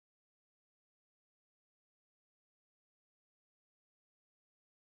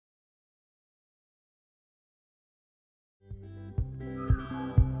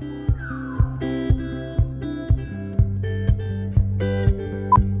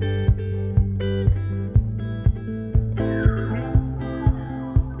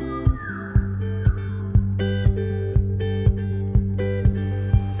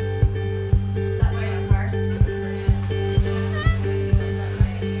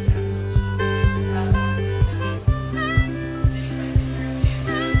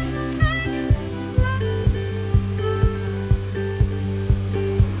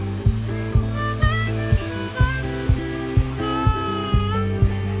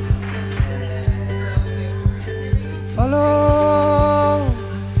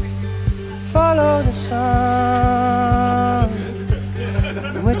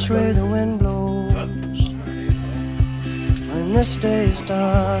way the wind blows when this day is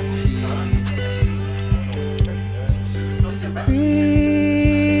done.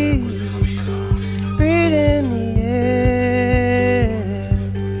 Breathe, breathe in the air,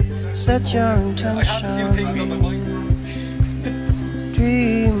 set your intention,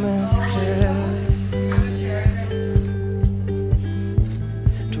 dream with care.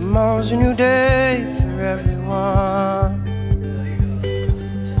 Tomorrow's a new day for everyone.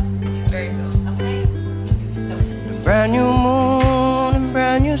 A brand new moon and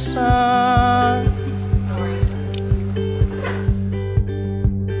brand new sun.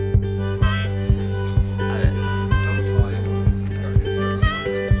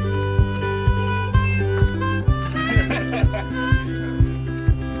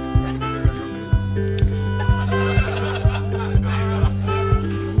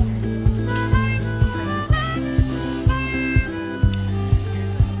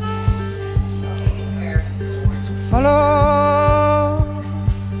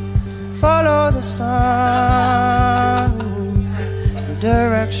 Follow the sun, the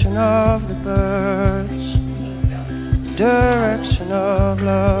direction of the birds, the direction of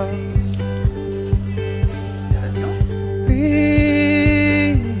love.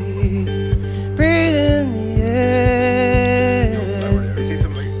 Breathe, breathe in the air.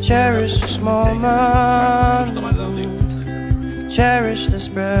 Cherish this moment, cherish this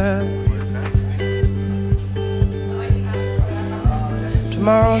breath.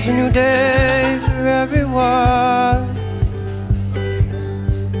 Tomorrow's a new day for everyone.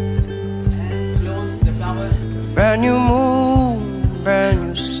 Brand new moon, brand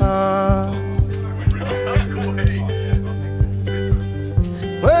new sun.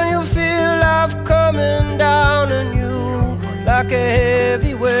 When you feel life coming down on you like a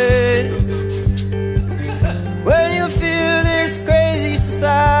heavy weight, when you feel this crazy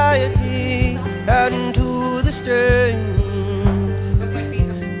society adding to the strain,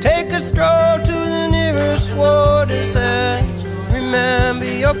 take a stroll to the nearest water's edge. Remember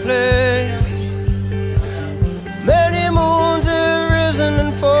your place. Many moons have risen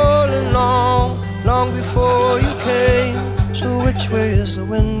and fallen long, long before you came. So which way is the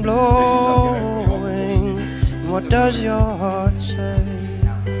wind blowing? And what does your heart say?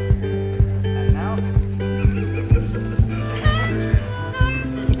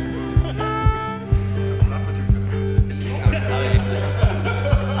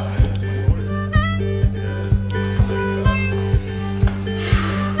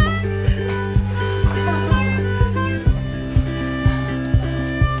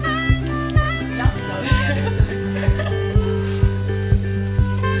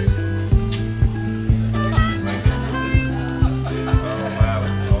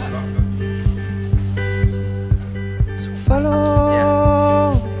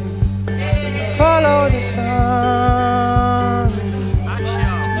 Follow the sun,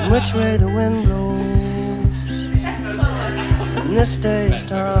 which way the wind blows, and this day is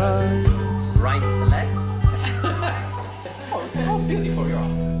done. Right to the left. Oh, beautiful you are.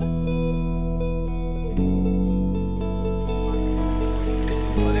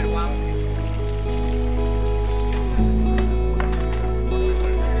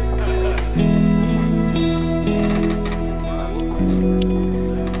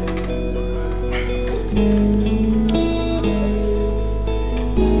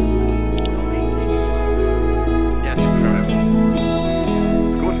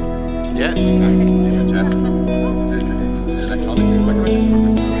 Yes. Is it jet? Is it electronic? Where are you?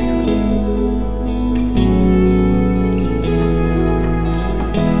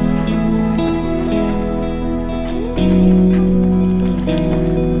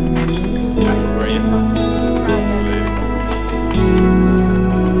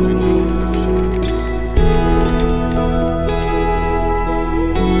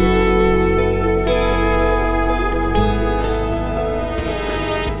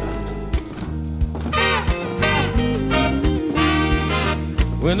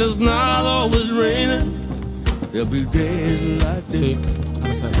 When it's not always raining, there'll be days like this.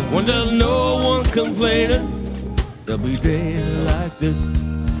 When there's no one complaining, there'll be days like this.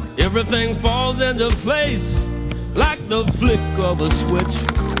 Everything falls into place like the flick of a switch.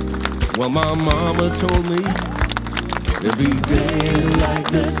 Well, my mama told me there'll be days like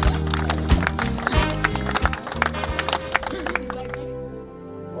this.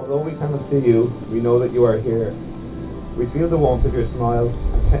 Although we cannot see you, we know that you are here. We feel the warmth of your smile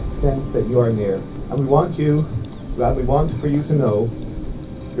and sense that you are near. And we want for you to know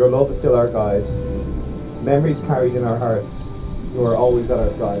your love is still our guide. Memories carried in our hearts, you are always at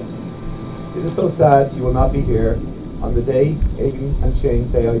our side. It is so sad you will not be here, on the day Aoibhín and Shane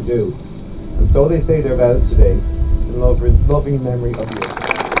say I do. And so they say their vows today, in loving memory of you.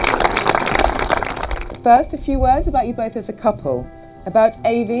 First, a few words about you both as a couple, about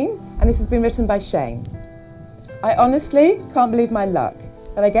Aoibhín, and this has been written by Shane. I honestly can't believe my luck,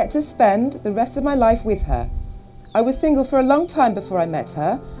 that I get to spend the rest of my life with her. I was single for a long time before I met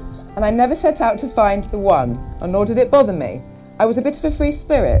her, and I never set out to find the one, nor did it bother me. I was a bit of a free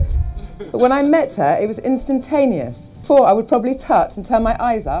spirit, but when I met her, it was instantaneous. Before, I would probably tut and turn my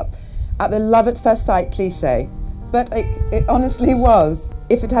eyes up at the love at first sight cliché, but it honestly was.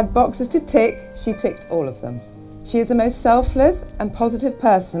 If it had boxes to tick, she ticked all of them. She is the most selfless and positive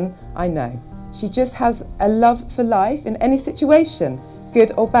person I know. She just has a love for life in any situation,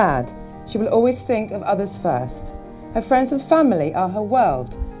 good or bad. She will always think of others first. Her friends and family are her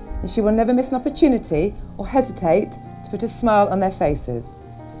world, and she will never miss an opportunity or hesitate to put a smile on their faces.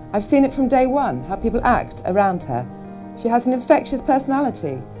 I've seen it from day one, how people act around her. She has an infectious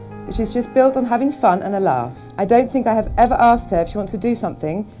personality, which is just built on having fun and a laugh. I don't think I have ever asked her if she wants to do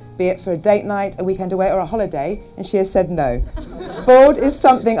something, be it for a date night, a weekend away or a holiday, and she has said no. Bored is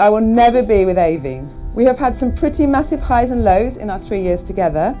something I will never be with Aoibhín. We have had some pretty massive highs and lows in our 3 years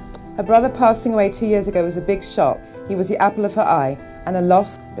together. Her brother passing away 2 years ago was a big shock. He was the apple of her eye, and a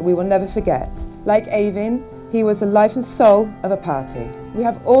loss that we will never forget. Like Aoibhín, he was the life and soul of a party. We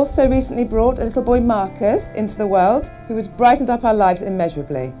have also recently brought a little boy, Marcus, into the world, who has brightened up our lives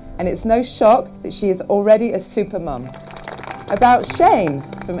immeasurably. And it's no shock that she is already a super mum. About Shane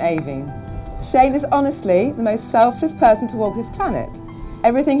from Aoibhín. Shane is honestly the most selfless person to walk this planet.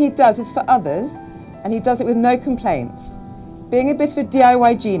 Everything he does is for others, and he does it with no complaints. Being a bit of a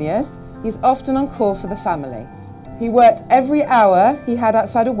DIY genius, he's often on call for the family. He worked every hour he had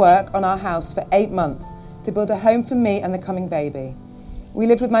outside of work on our house for 8 months to build a home for me and the coming baby. We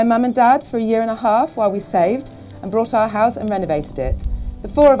lived with my mum and dad for 1.5 years while we saved and bought our house and renovated it. The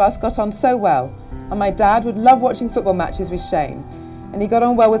 4 of us got on so well, and my dad would love watching football matches with Shane, and he got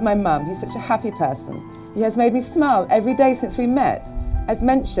on well with my mum. He's such a happy person. He has made me smile every day since we met. As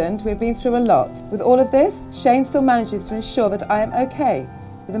mentioned, we've been through a lot. With all of this, Shane still manages to ensure that I am okay,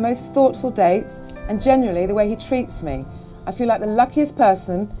 with the most thoughtful dates, and generally the way he treats me. I feel like the luckiest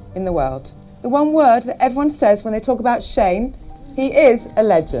person in the world. The one word that everyone says when they talk about Shane, he is a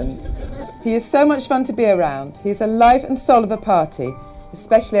legend. He is so much fun to be around. He is the life and soul of a party,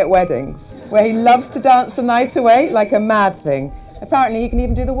 especially at weddings, where he loves to dance the night away like a mad thing. Apparently he can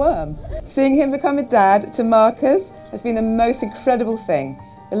even do the worm. Seeing him become a dad to Marcus has been the most incredible thing.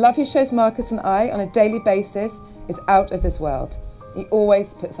 The love he shows Marcus and I on a daily basis is out of this world. He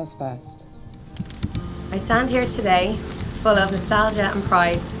always puts us first. I stand here today full of nostalgia and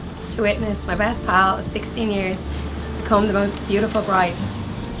pride to witness my best pal of 16 years become the most beautiful bride.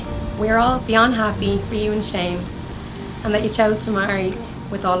 We are all beyond happy for you and Shane, and that you chose to marry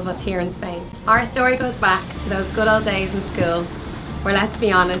with all of us here in Spain. Our story goes back to those good old days in school, where, let's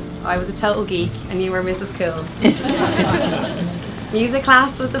be honest, I was a total geek and you were Mrs. Cool. Music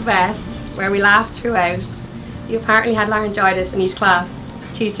class was the best, where we laughed throughout. You apparently had laryngitis in each class,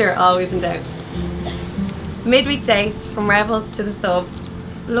 teacher always in doubt. Midweek dates from revels to the sub,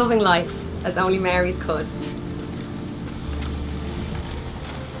 loving life as only Marys could.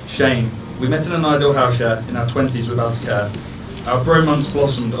 Shane, we met in an ideal house share in our 20s without a care. Our bromance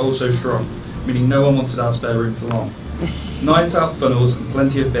blossomed oh so strong, meaning no one wanted our spare room for long. Nights out, funnels, and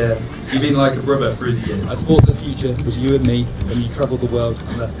plenty of beer. You've been like a brother through the years. I thought the future was you and me when you travelled the world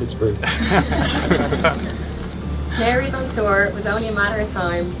and left this free. Mary's on tour was only a matter of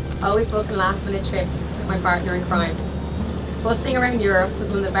time, always booking last minute trips with my partner in crime. Busting around Europe was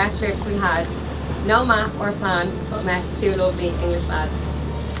one of the best trips we had. No map or plan, but met 2 lovely English lads.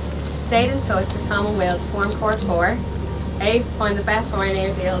 Stayed in touch with Tom and Will to form Court 4. Abe found the best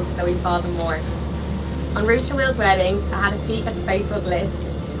Ryanair deals, so we saw them more. En route to Will's wedding, I had a peek at the Facebook list.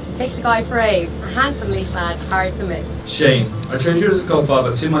 Picked a guy for Abe, a handsome leash lad, hard to miss. Shane, I chose you as a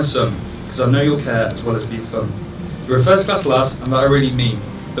godfather to my son, because I know you'll care as well as be fun. You're a first class lad, and that I really mean,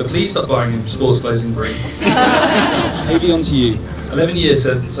 but please stop buying him sports clothes in green. Maybe on to you. 11 years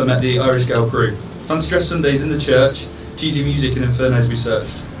since I met the Irish Girl crew. Fancy dress Sundays in the church, cheesy music and Infernos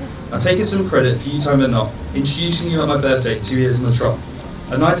researched. I've taken some credit for you time or not, introducing you at my birthday 2 years on the trot.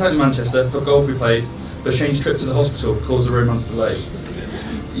 A night out in Manchester, for golf we played, but Shane's trip to the hospital caused the romance delay.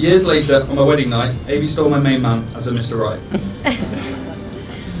 Years later, on my wedding night, Aoibhín stole my main man as a Mr. Right.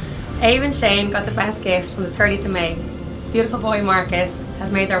 Abe and Shane got the best gift on the 30th of May. This beautiful boy, Marcus,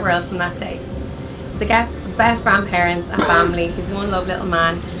 has made their world from that day. The best grandparents and family, his one loved little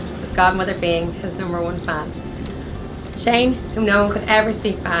man, with godmother being his #1 fan. Shane, whom no one could ever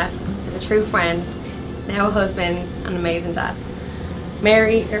speak bad, is a true friend, now a husband and amazing dad.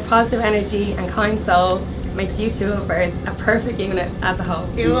 Mary, your positive energy and kind soul makes you two lovebirds a perfect unit as a whole.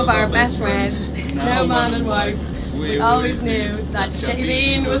 Two of our best friends, now man and wife. We always knew that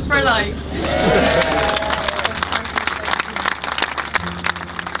Shaveen was for life.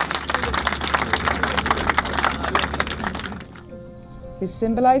 This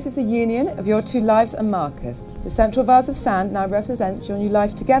symbolises the union of your two lives and Marcus. The central vase of sand now represents your new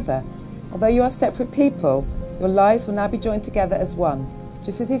life together. Although you are separate people, your lives will now be joined together as one.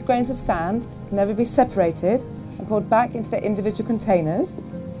 Just as these grains of sand can never be separated and poured back into their individual containers,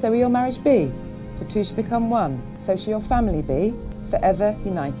 so will your marriage be. For two shall become one, so shall your family be, forever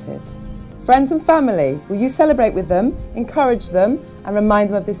united. Friends and family, will you celebrate with them, encourage them, and remind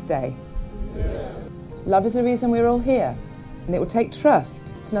them of this day? Yeah. Love is the reason we're all here. And it will take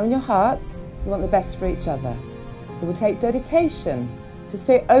trust to know in your hearts you want the best for each other. It will take dedication to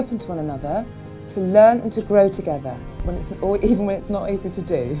stay open to one another, to learn and to grow together, even when it's not easy to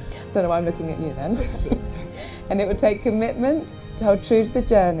do. Don't know why I'm looking at you then. And it will take commitment to hold true to the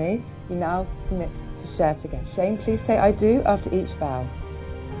journey you now commit to share together. Shane, please say I do after each vow.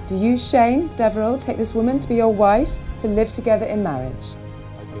 Do you, Shane Deverell, take this woman to be your wife, to live together in marriage?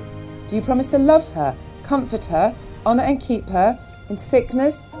 I do. Do you promise to love her, comfort her, honour and keep her, in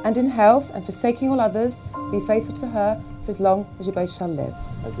sickness and in health, and forsaking all others, be faithful to her for as long as you both shall live?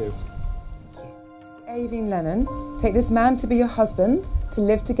 I do. Aoibhín Lennon, take this man to be your husband, to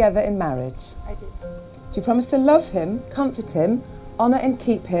live together in marriage? I do. Do you promise to love him, comfort him, honour and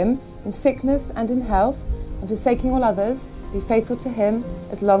keep him, in sickness and in health, and forsaking all others, be faithful to him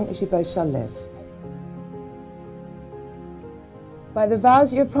as long as you both shall live? By the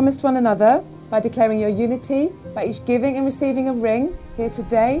vows you have promised one another, by declaring your unity, by each giving and receiving a ring, here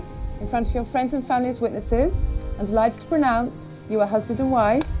today, in front of your friends and family as witnesses, and delighted to pronounce you are husband and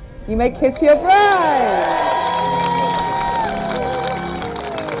wife, you may kiss your bride.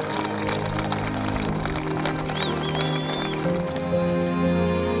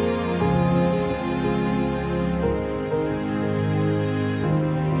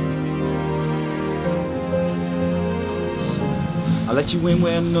 I'll let you in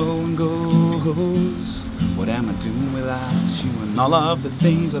where no one goes. What am I doing without you? And all of the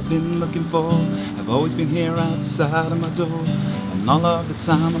things I've been looking for have always been here outside of my door. And all of the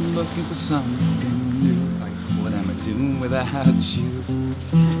time I'm looking for something new. What am I doing without you?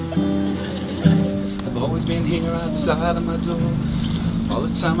 I've always been here outside of my door. All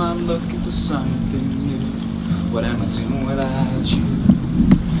the time I'm looking for something new. What am I doing without you?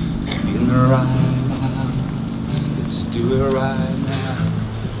 Feeling right now. Let's do it right now.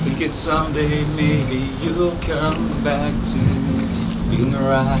 Think it someday maybe you'll come back to me. Feeling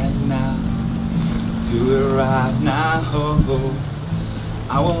right now. Do it right now. Oh,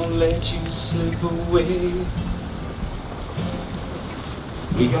 I won't let you slip away.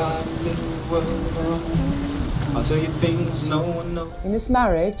 We got a little world of our own. I'll tell you things no one knows. In this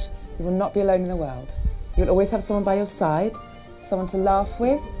marriage, you will not be alone in the world. You'll always have someone by your side, someone to laugh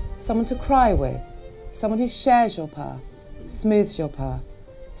with, someone to cry with, someone who shares your path, smooths your path,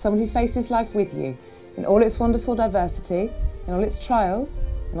 someone who faces life with you in all its wonderful diversity, in all its trials,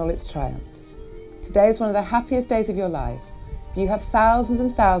 and all its triumphs. Today is one of the happiest days of your lives. You have thousands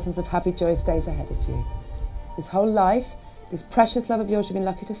and thousands of happy, joyous days ahead of you. This whole life, this precious love of yours you've been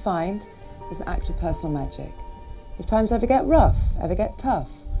lucky to find, is an act of personal magic. If times ever get rough, ever get tough,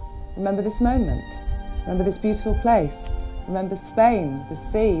 remember this moment. Remember this beautiful place. Remember Spain, the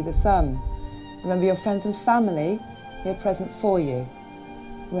sea, the sun. Remember your friends and family here present for you.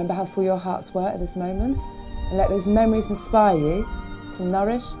 Remember how full your hearts were at this moment, and let those memories inspire you to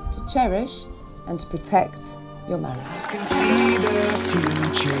nourish, to cherish, and to protect your marriage. I can see the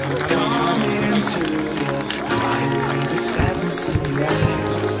future coming to you, crying with the sadness in your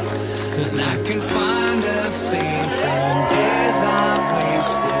eyes. And I can find a faith in days I've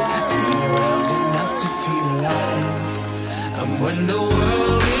wasted, being around enough to feel alive. And when the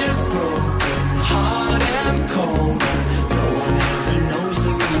world is broken, hard and cold, no one ever knows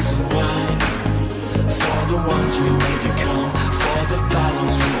the reason why. For the ones we may become, for the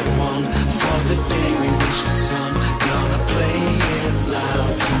battles we have won, for the day we reach the sun, gonna play it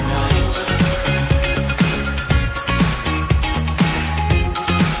loud tonight.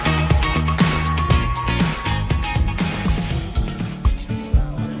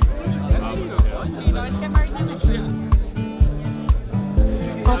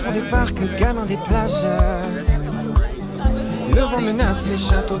 Enfants des parcs, gamins des plages, le vent menace les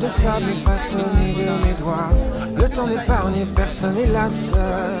châteaux de sable façonnés de mes doigts. Le temps n'épargne personne hélas.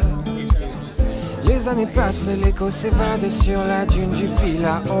 Les années passent, l'écho s'évade sur la dune du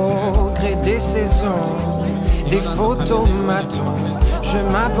Pilat. Au gré des saisons, des photomatons, je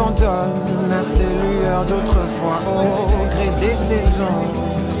m'abandonne à ces lueurs d'autrefois. Au gré des saisons,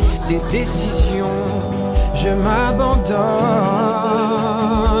 des décisions, je m'abandonne.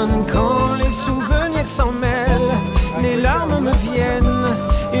 Quand les souvenirs s'en mêlent, les larmes me viennent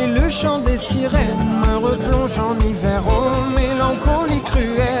et le chant des sirènes me replonge en hiver. Oh, mélancolie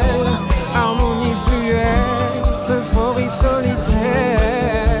cruelle, harmonie fluette, euphorie solitaire.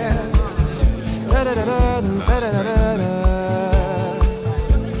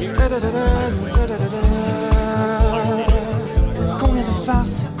 Combien de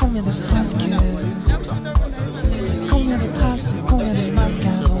farces, combien de frasques, combien de traces, combien de masques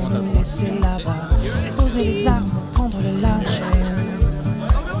avons-nous laissé là-bas? Poser les armes, prendre le large,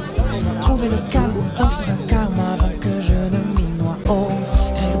 trouver le calme dans ce vacarme avant que je ne m'y noie. Au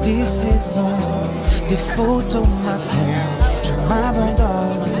gré des saisons, des photomatons, je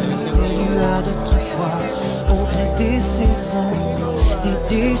m'abandonne à ces lueurs d'autrefois. Au gré des saisons, des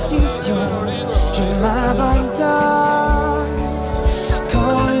décisions, je m'abandonne.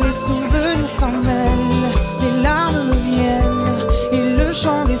 Quand les souvenirs s'en mêlent, les larmes me viennent et le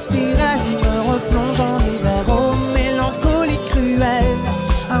chant des sirènes me replonge en hiver. Oh, mélancolie cruelle,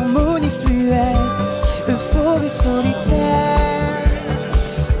 harmonie fluette, euphorie solitaire.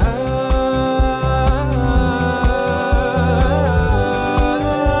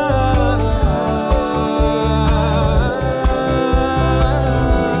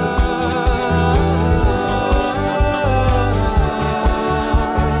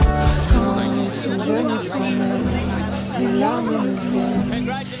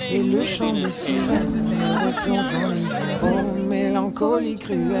 Et le chant des sirènes me replonge en hiver. Oh, mélancolie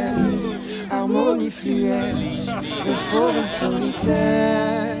cruelle, harmonie fluette, euphorie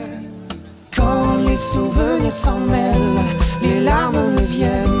solitaire. Quand les souvenirs s'en mêlent, les larmes me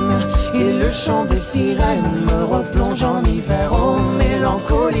viennent et le chant des sirènes me replonge en hiver. Oh,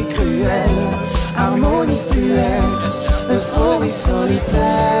 mélancolie cruelle, harmonie fluette, euphorie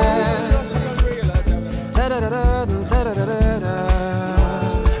solitaire.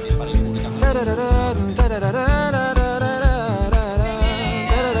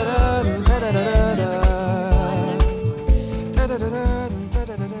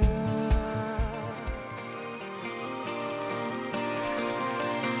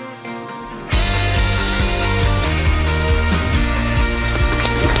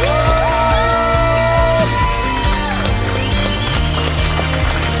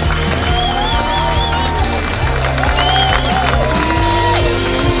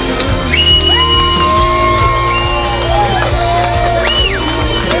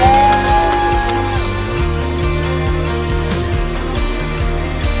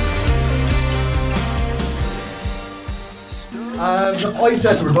 I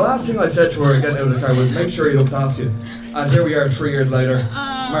said to her, the last thing I said to her getting out of the car was make sure he looks after you. And here we are 3 years later,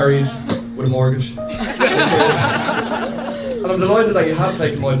 married, with a mortgage. And I'm delighted that you have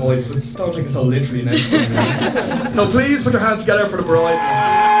taken my advice, but just don't take it so literally now. So please put your hands together for the bride.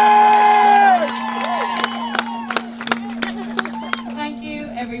 Thank you,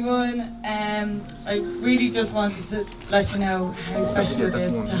 everyone. I really just wanted to let you know how special it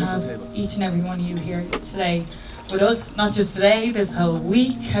is to have each and every one of you here today with us. Not just today, this whole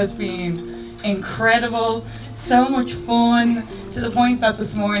week has been incredible, so much fun, to the point that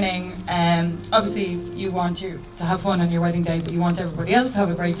this morning, obviously you want to have fun on your wedding day, but you want everybody else to have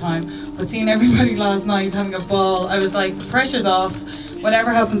a great time. But seeing everybody last night having a ball, I was like, the pressure's off.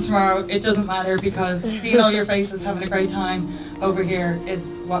 Whatever happens tomorrow, it doesn't matter, because seeing all your faces having a great time over here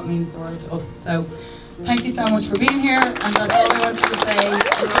is what means the world to us. So thank you so much for being here, and that's all I wanted to say.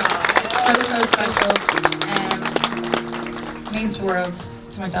 It's so special. It means the world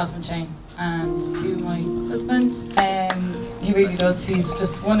to myself and Shane, and to my husband. He really does. He's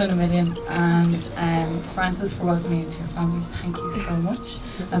just one in a million. And Francis, for welcoming me into your family, thank you so much,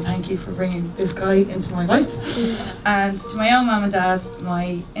 and thank you for bringing this guy into my life. And to my own mum and dad,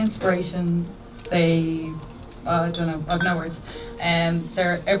 my inspiration, they, I don't know, I've no words.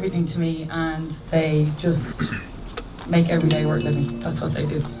 They're everything to me, and they just make every day worth living. That's what they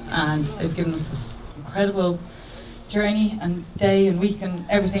do, and they've given us this incredible journey and day and week and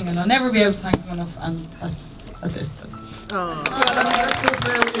everything, and I'll never be able to thank them enough, and that's it. So.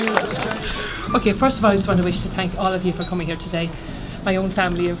 Okay, first of all, I just want to wish to thank all of you for coming here today. My own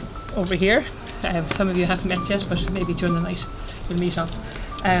family over here. Some of you haven't met yet, but maybe during the night you'll meet up.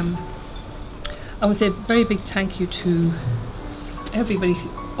 I would say a very big thank you to everybody,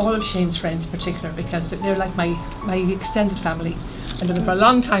 all of Shane's friends in particular, because they're like my extended family. I know them for a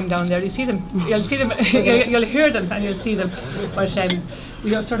long time down there. You see them, you'll see them, you'll hear them, and you'll see them. But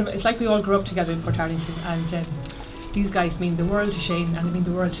we are sort of, it's like we all grew up together in Portarlington, and these guys mean the world to Shane, and they mean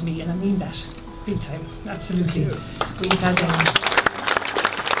the world to me, and I mean that big time, absolutely. We've had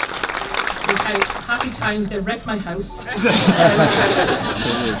happy times. They wrecked my house,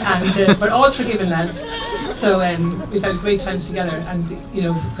 and but all forgiven, lads. So we've had great times together, and you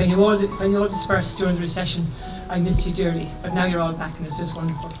know, when you all dispersed during the recession, I missed you dearly. But now you're all back, and it's just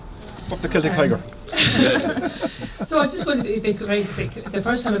wonderful. Fuck the Celtic Tiger. So I just wanted to be very quick. The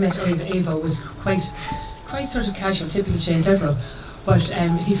first time I met Avo was quite sort of casual, typical Shane Devereux. But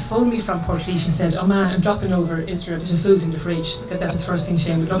he phoned me from Portlaoise and said, "Oh man, I'm dropping over. Is there a bit of food in the fridge?" Because that was the first thing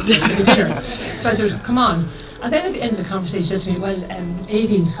Shane would look for for dinner. So I said, "Come on." And then at the end of the conversation, he said to me, "Well,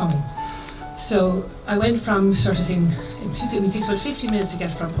 Aoibhín's coming." So I went from sort of thing, it takes about 15 minutes to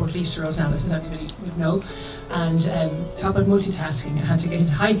get from Portlaoise to Rosenallis, as everybody would know. And talk about multitasking, I had to get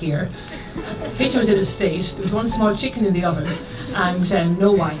into high gear. The kitchen was in a state, there was one small chicken in the oven, and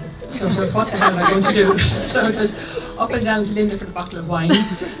no wine. So what the hell am I going to do? So it was up and down to Linda for the bottle of wine.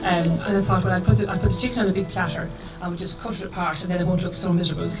 And I thought, well, I'll put the chicken on a big platter, and we'll just cut it apart, and then it won't look so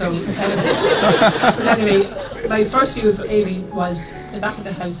miserable. So, but anyway, my first view of Aoibhín was the back of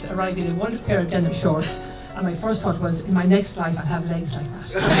the house, arriving in one pair of denim shorts, and my first thought was, in my next life, I'll have legs like that.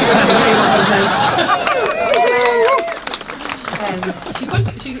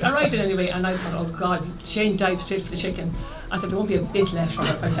 She arrived in anyway, and I thought, oh God, Shane dived straight for the chicken. I thought there won't be a bit left for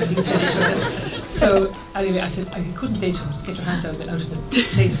her by the time he's finished with it. So anyway, I said, I couldn't say to him, get your hands out of the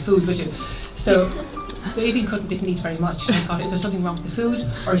plate of food, would you? So Aoibhín didn't eat very much. And I thought, is there something wrong with the food,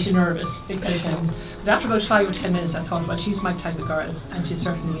 or is she nervous? Because but after about 5 or 10 minutes, I thought, well, she's my type of girl, and she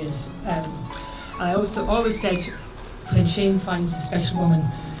certainly is. And I also always said, when Shane finds a special woman,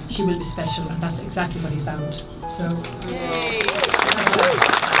 she will be special, and that's exactly what he found. So. Yay.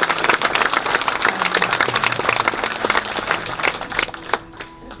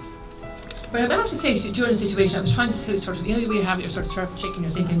 But I have to say, during the situation, I was trying to sort of, you know, you have your sort of surf chicken,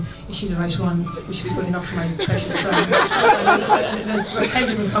 you're thinking, is she the right one? Will she be good enough for my precious son? There's 10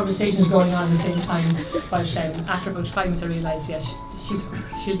 different conversations going on at the same time. But after about 5 minutes, I realised, yes,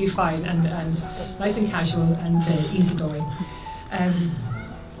 she'll be fine, and nice and casual and easygoing.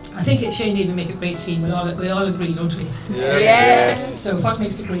 I think Shane and Aoibhín make a great team. We all agree, don't we? Yes. So what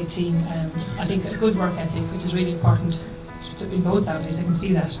makes a great team? I think a good work ethic, which is really important in both nowadays. I can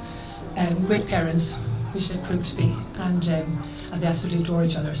see that. Great parents, which they prove to be, and they absolutely adore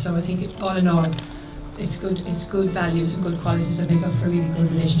each other. So I think all in all, it's good values and good qualities that make up for a really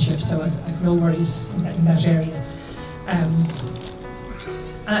good relationship. So I've no worries in that area.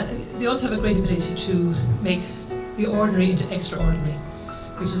 They also have a great ability to make the ordinary into extraordinary,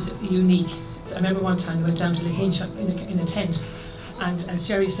 which is unique. So I remember one time they went down to Aoibhín shop in a tent, and as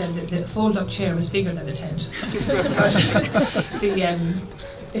Jerry said, the fold-up chair was bigger than the tent.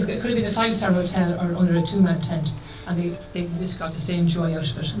 It could have been a 5-star hotel or under a 2-man tent, and they just got the same joy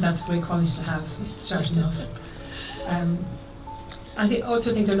out of it, and that's a great quality to have starting off. And they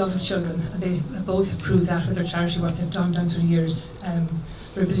also think their love of children, and they both have proved that with their charity work they've done down through the years.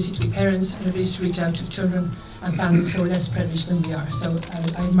 Their ability to be parents, and their ability to reach out to children and families who are less privileged than we are. So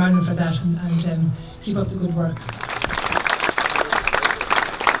I admire them for that, and keep up the good work.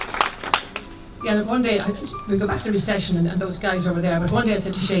 Yeah, one day, we go back to the recession and those guys over there, but one day I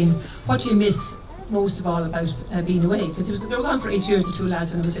said to Shane, what do you miss most of all about being away? Because they were gone for 8 years, the two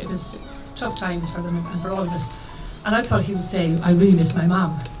lads, and it was tough times for them and for all of us. And I thought he would say, I really miss my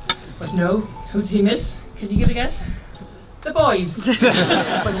mum. But no, who did he miss? Can you give a guess? The boys. But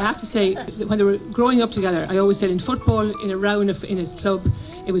I have to say, when they were growing up together, I always said in football, in a round in a club,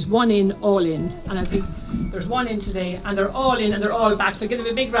 it was one in, all in. And I think there's one in today, and they're all in, and they're all back. So give them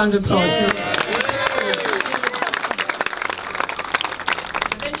a big round of applause. And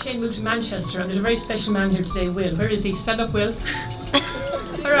then Shane moved to Manchester, and there's a very special man here today, Will. Where is he? Stand up, Will.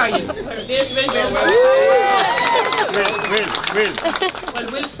 Where are you? There's Will. Will. Well,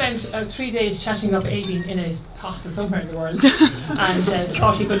 Will spent 3 days chatting up Aoibhín in a hostel somewhere in the world, and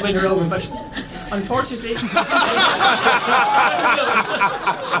thought he could win her over, but unfortunately,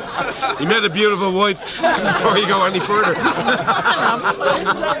 he met a beautiful wife before you go any further.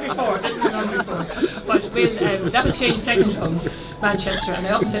 This is long before. But Will, that was Shane's second home, Manchester, and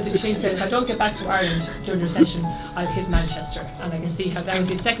I often said to Shane, if I don't get back to Ireland during the recession, I'll hit Manchester, and I can see how that was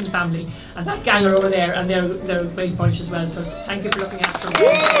his second family, and that gang are over there, and they're a great bunch as well. So thank you for looking after me.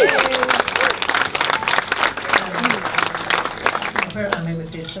 Where am I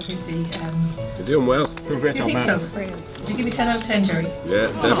with this? Let me see. You're doing well. Doing great job, man. So? Brilliant. Did you give me 10 out of 10, Jerry?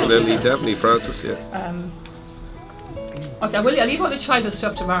 Yeah, definitely, Francis. Yeah. Okay, I'll leave all the childhood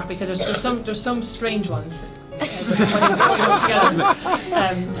stuff to Mark because there's some strange ones. But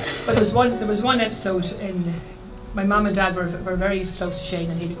there was one episode in. My mum and dad were very close to Shane,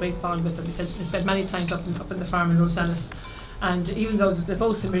 and he had a great bond with him because they spent many times up in the farm in Rosalis. And even though they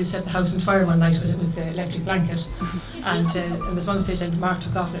both had really set the house on fire one night with the electric blanket, and there's one stage and Mark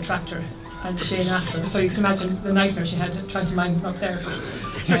took off in a tractor and Shane after him. So you can imagine the nightmare she had trying to mind him up there.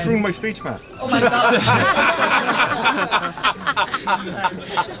 Just ruined my speech, Matt. Oh my God.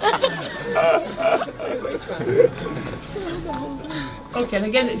 Okay, and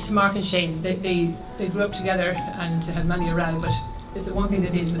again it's Mark and Shane. They grew up together and had many a row, but the one thing they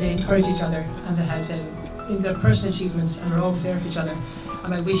did was they encouraged each other, and they had in their personal achievements and were always there for each other. And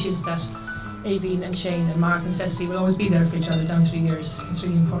my wish is that Aoibhín and Shane and Mark and Cecily will always be there for each other down through the years. It's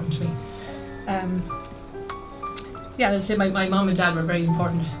really important to me. Yeah, as I say, my mum and dad were very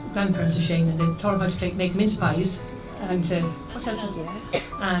important grandparents of Shane, and they taught him how to make mince pies and what else?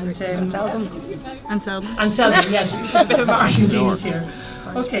 And sell them. Yes, a bit of marketing genius here.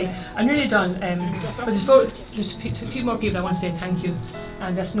 Okay, I'm nearly done. But there's a few more people I want to say thank you,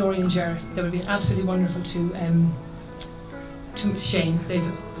 and that's Noreen and Ger. They would be absolutely wonderful to Shane.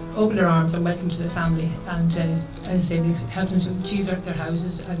 They've opened their arms and welcomed to the family, and as I say, they've helped them to achieve their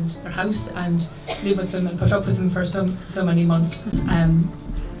houses and their house and live with them and put up with them for so many months.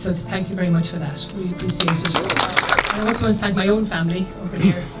 So thank you very much for that. Really appreciate it. I also want to thank my own family over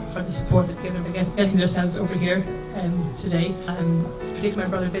here for the support they've given them, getting themselves over here today, particularly my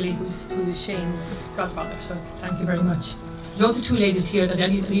brother Billy, who is Shane's godfather. So thank you very much. There's also two ladies here that I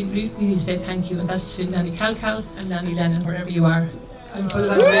need to say thank you, and that's to Nanny Calcal and Nanny Lennon, wherever you are. I'm full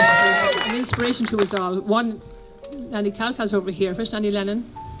of admiration. An inspiration to us all. One, Nanny Calcal's over here. First, Nanny Lennon.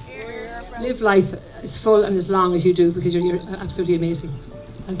 Live life as full and as long as you do, because you're absolutely amazing.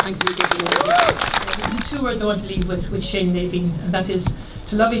 And thank you. There's two words I want to leave with Shane and Aoibhín, and that is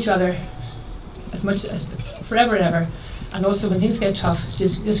to love each other as much as forever and ever, and also when things get tough,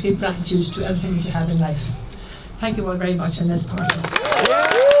 just give gratitude to everything that you have in life. Thank you all very much, and let's start.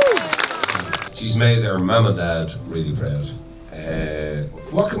 She's made her mum and dad really proud.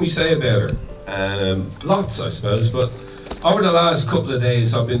 What can we say about her? Lots, I suppose, but over the last couple of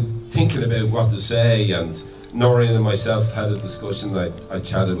days I've been thinking about what to say, and Noreen and myself had a discussion. I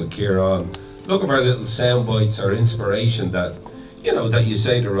chatted with Kieran, looking for little sound bites or inspiration that, you know, that you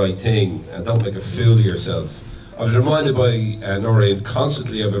say the right thing and don't make a fool of yourself. I was reminded by Noreen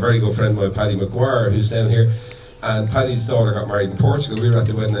constantly of a very good friend of mine, Paddy McGuire, who's down here, and Paddy's daughter got married in Portugal. We were at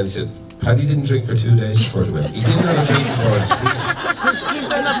the wedding and he said, Paddy didn't drink for 2 days before the wedding. He didn't have a drink before his speech. He's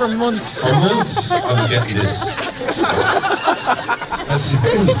done that for months. For months, I'm getting this. That's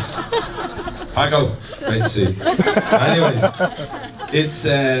it. I go, great to see. Anyway, it's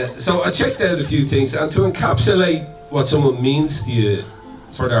so I checked out a few things, and to encapsulate what someone means to you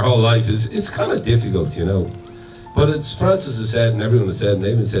for their whole life it's kind of difficult, you know. But it's Francis has said, and everyone has said, and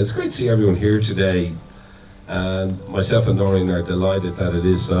Aoibhín said, it's great to see everyone here today. And myself and Noreen are delighted that it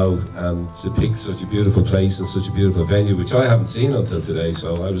is so, and to pick such a beautiful place and such a beautiful venue, which I haven't seen until today,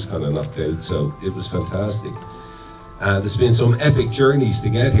 so I was kind of knocked out, so it was fantastic. And there's been some epic journeys to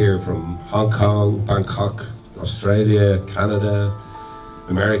get here from Hong Kong, Bangkok, Australia, Canada,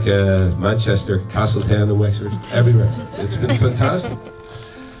 America, Manchester, Castletown and Wexford, everywhere. It's been fantastic.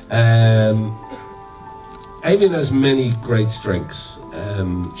 Aoibhín has many great strengths.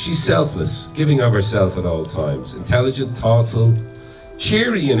 She's selfless, giving of herself at all times. Intelligent, thoughtful,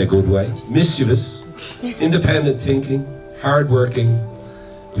 cheery in a good way, mischievous, independent thinking, hard-working.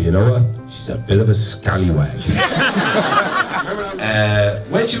 But you know what? She's a bit of a scallywag.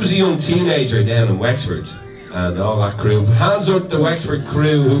 When she was a young teenager down in Wexford, and all that crew, hands up the Wexford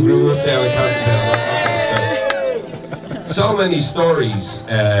crew who grew up down in Castletown. So many stories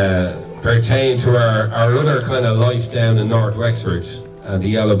pertain to our other kind of life down in North Wexford and the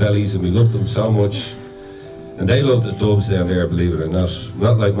Yellow Bellies, and we loved them so much. And they love the Dubs down there, believe it or not.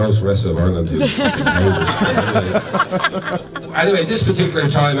 Not like most rest of Ireland do. Anyway, this particular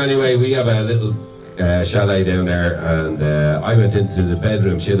time, anyway, we have a little chalet down there, and I went into the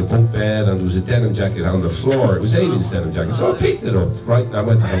bedroom. She had a bunk bed, and there was a denim jacket on the floor. It was Aoibhín's denim jacket, so I picked it up, right, and I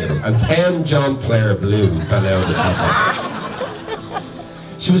went to hang it up. And 10 John Player Blue fell out of the top.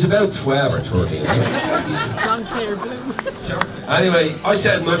 She was about 12 or 13. John Player Blue. Anyway, I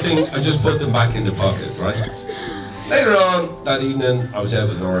said nothing, I just put them back in the pocket, right? Later on that evening, I was out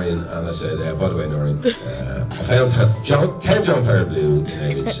with Noreen, and I said, by the way, Noreen, I found 10 John Player Blue in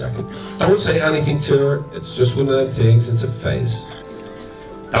Aoibhín's jacket. Don't say anything to her, it's just one of them things, it's a phase.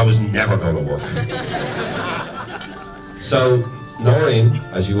 That was never going to work. So, Noreen,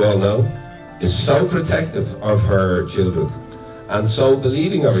 as you all know, is so protective of her children and so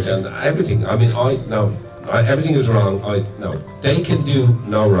believing of it and everything. I mean, everything is wrong. No, they can do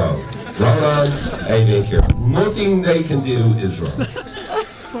no wrong. Wrong on, Aoibhín here. Nothing they can do is wrong.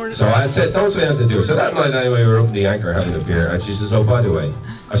 So I said, don't say anything to her. So that night anyway, we were up in the Anchor having a beer, and she says, oh, by the way,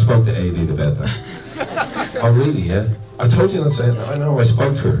 I spoke to Aoibhín about that. Oh, really, yeah? I told you not to say it. I know, I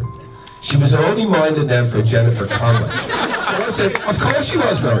spoke to her. She was only minded then for Jennifer Conway. So I said, of course she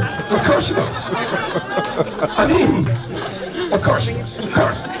was, Laurie. Of course she was. I mean, of course she was. Of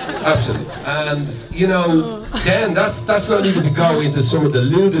course. Absolutely. And, you know, then that's not even to go into some of the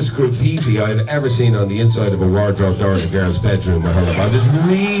lewdest graffiti I've ever seen on the inside of a wardrobe door in a girl's bedroom. I was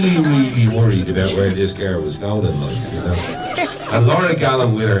really, really worried about where this girl was going in life, you know. And Laura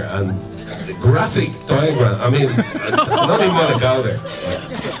Gallen with her, and the graphic diagram, I mean, I don't even want to go there.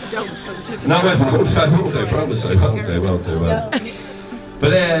 No, I won't, I promise I won't.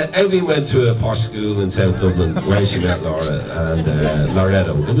 But Aoibhín went to a posh school in South Dublin where she met Laura and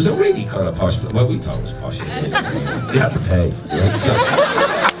Loretto. It was a really kind of posh, well, we thought it was posh. You had to pay. So.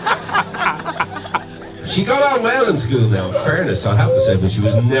 She got on well in school now, in fairness, I have to say, but she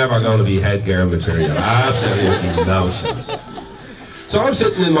was never going to be head girl material. Absolutely no chance. So I'm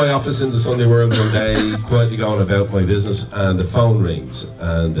sitting in my office in the Sunday World one day, quietly going about my business, and the phone rings.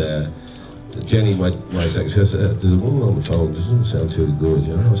 And Jenny, my secretary, said, there's a woman on the phone, doesn't sound too good,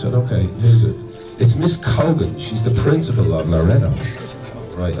 you know. I said, okay, who's it? It's Miss Cogan, she's the principal of Loretto.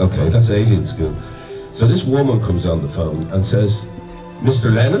 Right, okay, that's Aoibhín school. So this woman comes on the phone and says, Mr.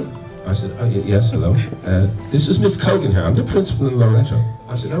 Lennon? I said, oh, yes, hello. This is Miss Cogan here, I'm the principal in Loretto.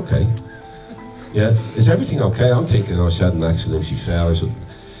 I said, okay. Yeah, is everything okay? I'm thinking, oh, she had an accident, she fell or something.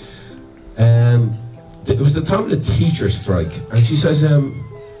 It was the time of the teacher strike, and she says,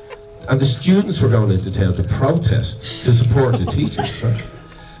 and the students were going into town to protest to support the teachers, right?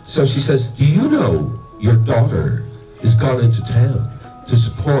 So she says, do you know your daughter is gone into town to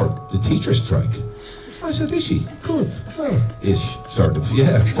support the teacher strike? I said, is she? Good. Oh, ish, sort of,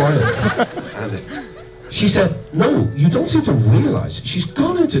 yeah, fine. And she said, no, you don't seem to realise she's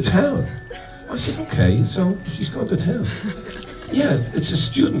gone into town. I said, okay, so she's gone to town. Yeah, it's a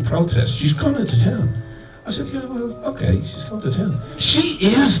student protest, she's gone into town. I said, yeah, well, okay, she's gone to town. She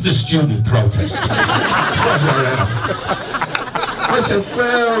is the student protest. I said,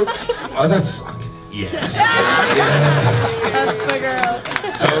 well, oh, that's, yes. Yes. That's my girl.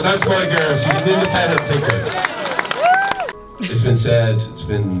 So that's my girl, she's an independent thinker. It's been said, it's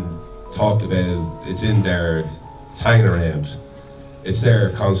been talked about, it's in there, it's hanging around. It's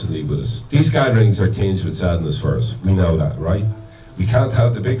there constantly with us. These gatherings are tinged with sadness for us. We know that, right? We can't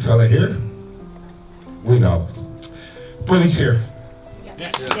have the big fella here. We know. But he's here. Yeah,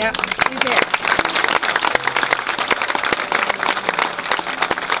 he's here.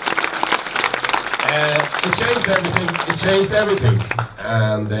 It changed everything. It changed everything.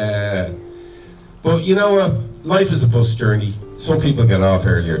 And, but you know what? Life is a bus journey. Some people get off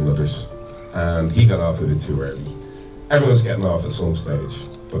earlier than others. And he got off a bit too early. Everyone's getting off at some stage.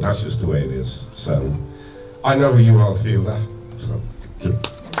 But that's just the way it is. So, I know you all feel that. So, good.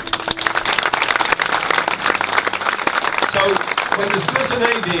 So, when discussing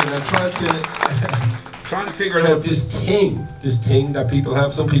Aoibhín, I'm trying to figure out this thing that people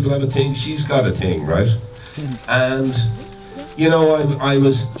have. Some people have a thing, she's got a thing, right? And, you know, I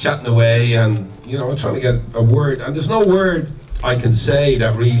was chatting away and, you know, I'm trying to get a word, and there's no word I can say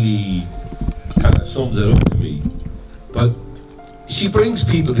that really kind of sums it up to me. But she brings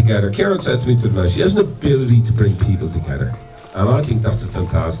people together. Karen said to me tonight, she has an ability to bring people together. And I think that's a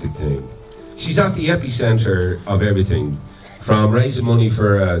fantastic thing. She's at the epicenter of everything, from raising money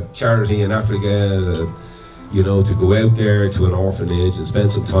for a charity in Africa, you know, to go out there to an orphanage and spend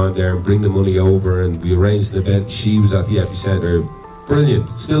some time there and bring the money over, and we arranged an event. She was at the epicenter. Brilliant.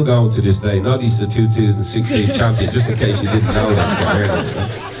 Still going to this day. Noddy's the 2016 champion, just in case you didn't know that.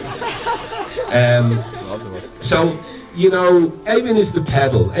 So, you know, Aoibhín is the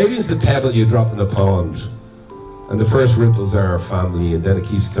pebble. Aoibhín's the pebble you drop in a pond. And the first ripples are our family, and then it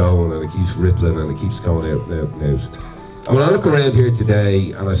keeps going, and it keeps rippling, and it keeps going out and out and out. And when I look around here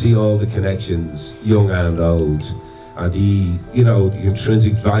today, and I see all the connections, young and old, and the, you know, the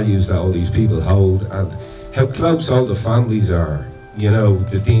intrinsic values that all these people hold, and how close all the families are. You know,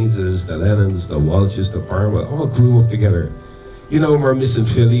 the Deanses, the Lennons, the Walshes, the Barnwell, all grew up together. You know, we're missing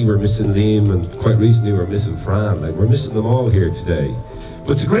Philly, we're missing Liam, and quite recently we're missing Fran. Like, we're missing them all here today.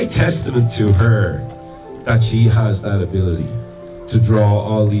 But it's a great testament to her that she has that ability to draw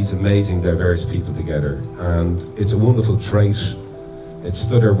all these amazing, diverse people together. And it's a wonderful trait. It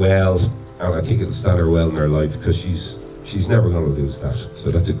stood her well, and I think it'll stand her well in her life, because she's never going to lose that.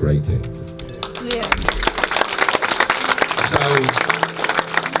 So that's a great thing.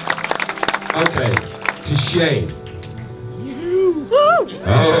 Okay, to Shane.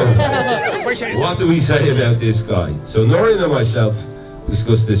 Oh, what do we say about this guy? So Noreen and myself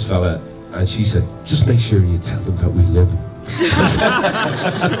discussed this fella, and she said, just make sure you tell them that we love him.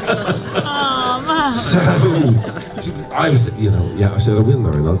 Oh, man. So I was, I said, I will,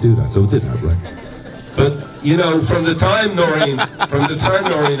 Noreen, I'll do that. So I did that, right? But, from the time Noreen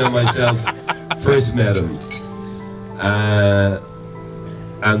and myself first met him,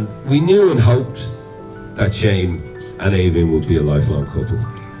 and we knew and hoped that Shane and Aoibhín would be a lifelong couple.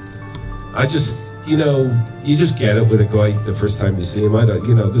 I just, you just get it with a guy the first time you see him.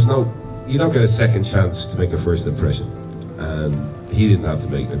 You don't get a second chance to make a first impression. And he didn't have to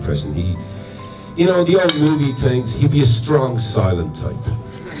make an impression. The old movie things, he'd be a strong, silent type.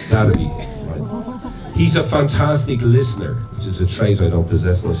 That'd be right. He's a fantastic listener, which is a trait I don't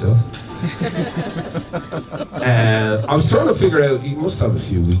possess myself. I was trying to figure out, he must have a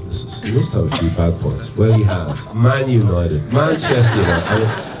few weaknesses. He must have a few bad points. Well, he has. Man United, Manchester United.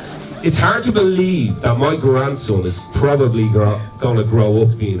 It's hard to believe that my grandson is probably going to grow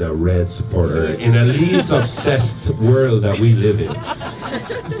up being a Red supporter in a Leeds-obsessed world that we live in.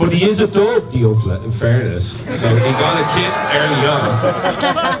 But he is a dub, in fairness. So he got a kit early on.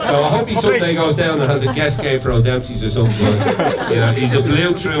 So I hope he someday goes down and has a guest game for O'Dempsey's or something. He's a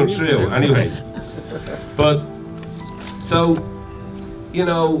blue through and through. Anyway. But, so,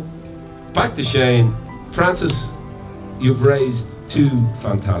 back to Shane. Francis, you've raised two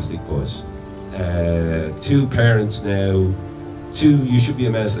fantastic boys. Two parents now. You should be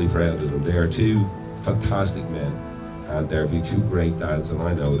immensely proud of them. They are two fantastic men. And they'll be two great dads, and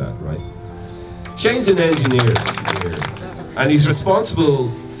I know that, right? Shane's an engineer, and he's responsible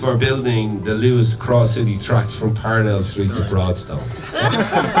for building the Lewis Cross City tracks from Parnell Street to Broadstone.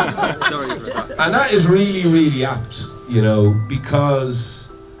 And that is really, really apt, because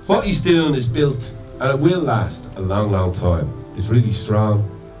what he's doing is built, and it will last a long, long time. It's really strong,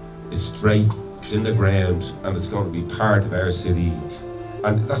 it's straight, it's in the ground, and it's going to be part of our city.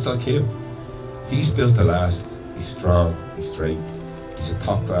 And that's like him. He's built to last. He's strong, he's straight, he's a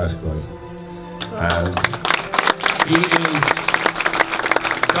top class guy. And he is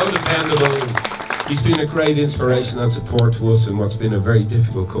so dependable. He's been a great inspiration and support to us in what's been a very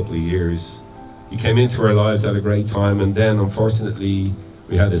difficult couple of years. He came into our lives at a great time, and then unfortunately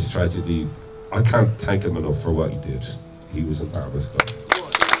we had this tragedy. I can't thank him enough for what he did. He was a marvelous guy.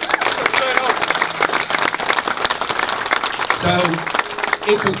 So,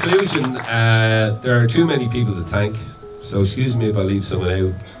 in conclusion, there are too many people to thank, so excuse me if I leave someone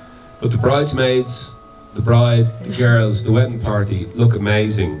out. But the bridesmaids, the bride, the girls, the wedding party look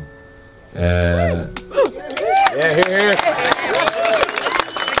amazing. Yeah, here.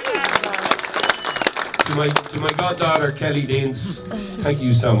 To my goddaughter Kelly Deans, thank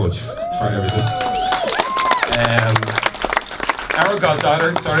you so much for everything. Our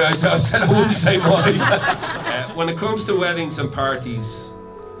goddaughter, sorry, I said I wouldn't say why. When it comes to weddings and parties,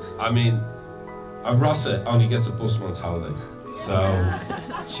 I mean, Rossa only gets a busman's holiday. So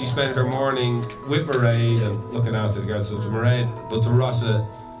she spent her morning with Mairead and looking after the girls. So to Mairead, but to Rossa,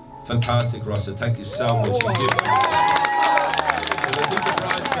 fantastic Rossa, thank you so much. You did. And I think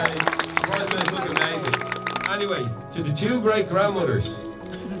the bridesmaids look amazing. Anyway, to the two great grandmothers,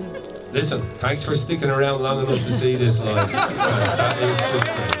 listen, thanks for sticking around long enough to see this live. That is just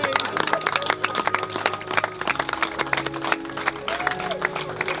great.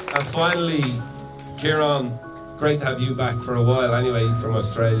 And finally, Kieran, great to have you back for a while anyway from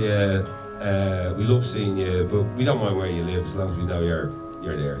Australia. We love seeing you, but we don't mind where you live as long as we know you're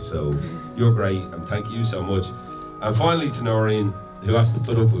there. So you're great, and thank you so much. And finally to Noreen, who has to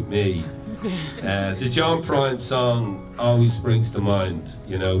put up with me. The John Prine song always springs to mind,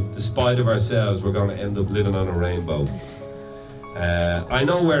 despite of ourselves, we're going to end up living on a rainbow. I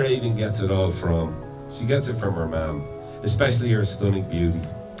know where Aoibhín gets it all from. She gets it from her mum, especially her stunning beauty,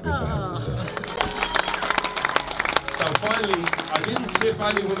 which I have to say. So finally, I didn't tip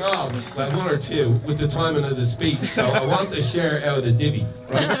anyone off, well, one or two, with the timing of the speech, so I want to share out a divvy,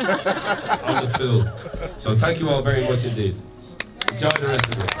 right, on the pool. So thank you all very much indeed. Enjoy the rest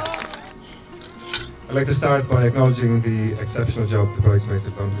of it. I'd like to start by acknowledging the exceptional job the bridesmaids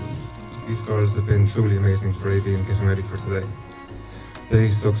have done. These girls have been truly amazing for Aoibhín getting ready for today. They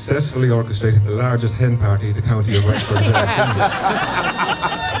successfully orchestrated the largest hen party the county of Wexford has ever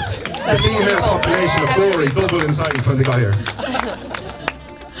seen. The female population of Glory doubled in size when they got here.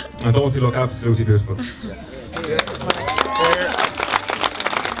 And don't they look absolutely beautiful?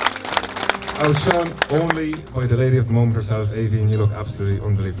 Outshone only by the lady of the moment herself, Aoibhín, you look absolutely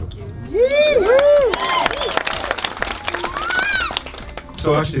unbelievable.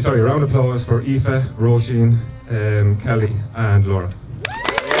 So actually, sorry, a round of applause for Aoibhín, Roisin, Kelly and Laura.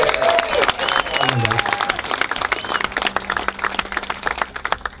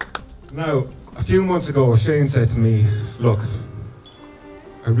 Now, a few months ago, Shane said to me, look,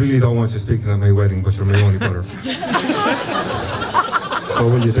 I really don't want you speaking at my wedding, but you're my only brother. So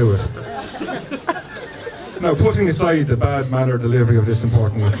will you do it? Now, putting aside the bad-mannered delivery of this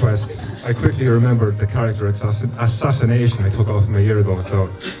important request, I quickly remembered the character assassination I took off him a year ago, so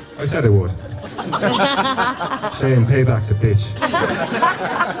I said I would. Shane, payback's a bitch.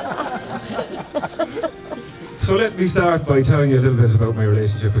 So let me start by telling you a little bit about my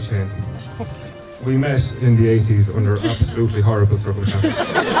relationship with Shane. We met in the 80s under absolutely horrible circumstances.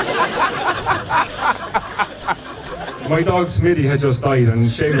 My dog Smitty had just died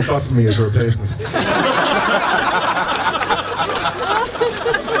and Shane was offering me as a replacement.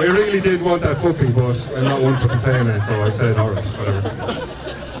 I really did want that puppy, but I'm not one for complaining, so I said, alright, whatever.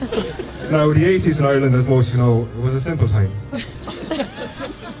 Now, the 80s in Ireland, as most of you know, it was a simple time.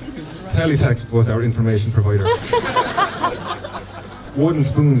 Teletext was our information provider. Wooden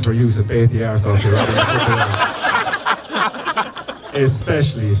spoons were used to bait the arse off your eye,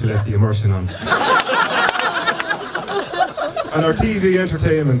 especially if you left the immersion on. And our TV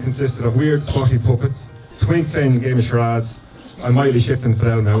entertainment consisted of weird spotty puppets, Twink playing a game of charades, and Miley shifting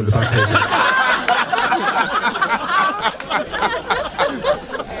Fidel out in the back kitchen.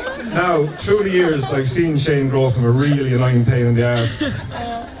 Now, through the years, I've seen Shane grow from a really annoying pain in the arse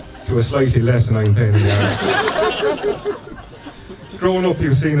to a slightly less annoying pain in the arse. Growing up, he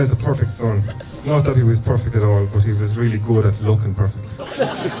was seen as the perfect son. Not that he was perfect at all, but he was really good at looking perfect.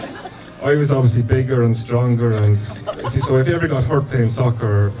 I was obviously bigger and stronger, and so if he ever got hurt playing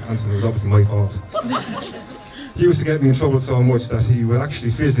soccer, it was obviously my fault. He used to get me in trouble so much that he would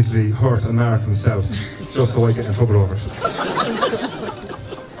actually physically hurt and mark himself, just so I get in trouble over it.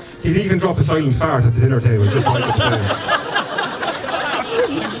 He'd even drop a silent fart at the dinner table, just so I could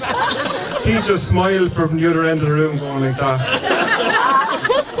play. He just smiled from the other end of the room, going like that.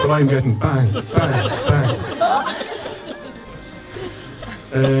 But I'm getting bang, bang, bang.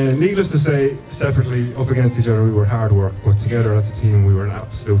 Needless to say, separately, up against each other, we were hard work, but together as a team, we were an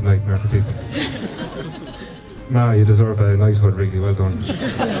absolute nightmare for people. Ma, you deserve a knighthood, really, well done.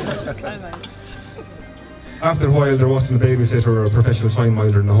 After a while, there wasn't a babysitter or a professional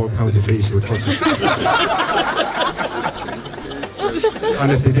childminder in the whole county of Laois who would touch it.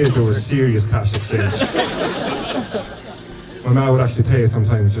 And if they did, there was serious cash exchange. My ma would actually pay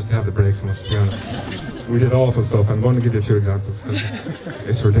sometimes just to have the break from us, to be honest. We did awful stuff. I'm going to give you a few examples because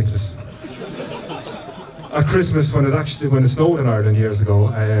it's ridiculous. At Christmas, when it snowed in Ireland years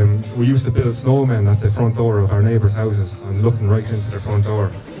ago, we used to build snowmen at the front door of our neighbours' houses and looking right into their front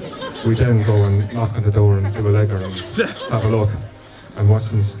door. We'd then go and knock on the door and do a legger and have a look and watch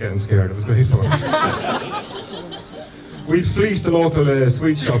them just getting scared. It was great fun. We'd fleece the local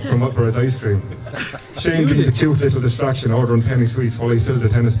sweet shop for his ice cream. Shane being the cute little distraction, ordering penny sweets while he filled the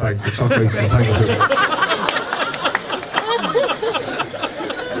tennis bags with chocolates and tangled.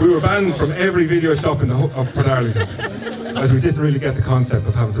 We were banned from every video shop in of Port Arlington, as we didn't really get the concept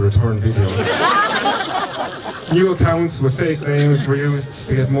of having to return videos. New accounts with fake names were used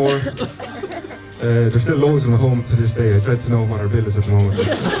to get more. There's still loads in the home to this day. I dread to know what our bill is at the moment.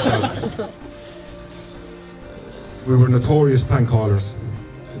 We were notorious prank callers.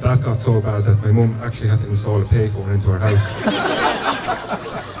 That got so bad that my mum actually had to install a payphone into our house.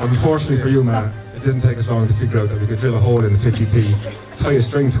 Unfortunately for you, Ma, it didn't take us long to figure out that we could drill a hole in the 50p, tie a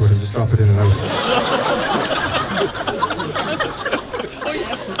string to it and just drop it in and out.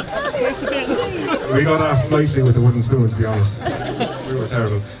 We got off lightly with the wooden spoon, to be honest. We were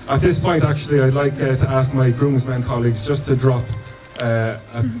terrible. At this point, actually, I'd like to ask my groomsmen colleagues just to drop a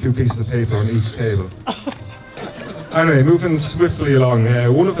few pieces of paper on each table. Anyway, moving swiftly along,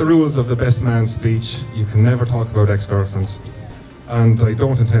 one of the rules of the best man speech, you can never talk about ex-girlfriends. And I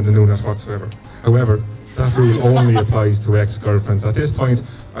don't intend to do that whatsoever. However, that rule only applies to ex-girlfriends. At this point,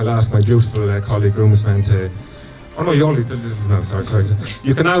 I'll ask my beautiful colleague groomsmen to... Oh no, you only... No, sorry.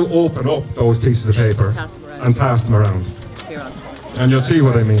 You can now open up those pieces of paper and pass them around. And you'll see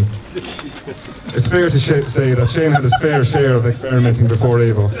what I mean. It's fair to say that Shane had his fair share of experimenting before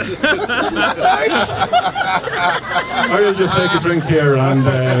Evo. I'll just take a drink here and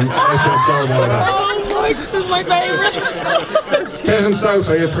I shall absorb all of that. Oh my, this is my favourite. Ken and South,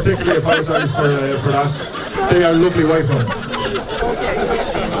 I particularly apologise for that. They are lovely white ones.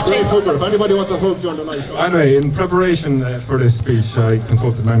 Great hugger. If anybody wants a hug during the night. Anyway, in preparation for this speech, I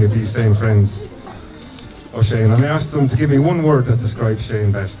consulted many of these same friends of Shane, and I asked them to give me one word that describes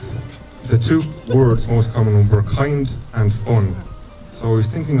Shane best. The two words most common were kind and fun. So I was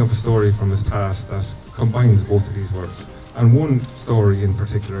thinking of a story from his past that combines both of these words. And one story in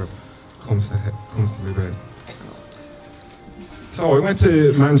particular comes to my brain. So I went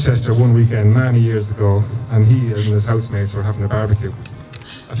to Manchester one weekend many years ago, and he and his housemates were having a barbecue.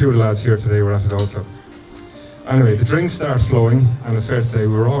 A few of the lads here today were at it also. Anyway, the drinks started flowing, and it's fair to say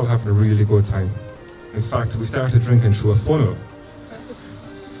we were all having a really good time. In fact, we started drinking through a funnel.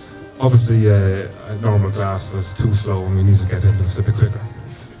 Obviously, a normal glass was too slow, and we needed to get into it a bit quicker.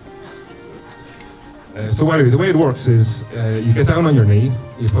 So anyway, the way it works is you get down on your knee,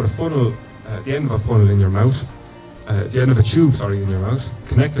 you put a funnel, the end of a funnel in your mouth, the end of a tube, sorry, in your mouth,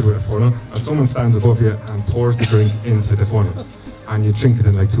 connected with a funnel, and someone stands above you and pours the drink into the funnel. And you drink it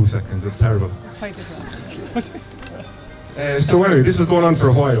in like 2 seconds. It's terrible. So anyway, this was going on for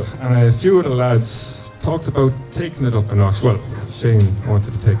a while, and a few of the lads talked about taking it up a notch. Well, Shane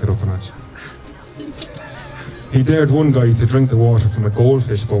wanted to take it up a notch. He dared one guy to drink the water from a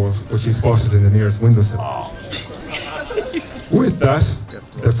goldfish bowl, which he spotted in the nearest windowsill. With that,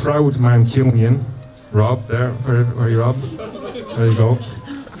 the proud Mancunian, Rob, there, where are you, Rob? There you go.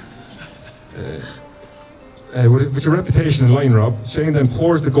 With your reputation in line, Rob, Shane then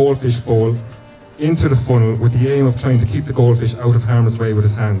pours the goldfish bowl into the funnel with the aim of trying to keep the goldfish out of harm's way with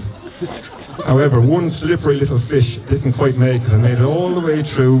his hand. However, one slippery little fish didn't quite make it and made it all the way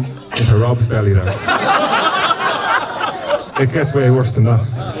through into Rob's belly there. It gets way worse than that.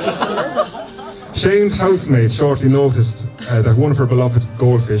 Shane's housemate shortly noticed that one of her beloved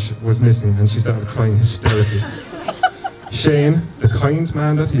goldfish was missing, and she started crying hysterically. Shane, the kind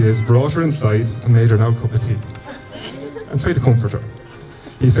man that he is, brought her inside and made her an out cup of tea and tried to comfort her.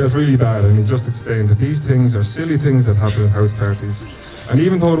 He felt really bad, and he just explained that these things are silly things that happen at house parties, and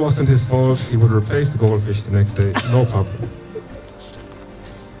even though it wasn't his fault, he would replace the goldfish the next day, no problem.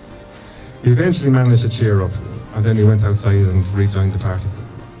 He eventually managed to cheer up, and then he went outside and rejoined the party.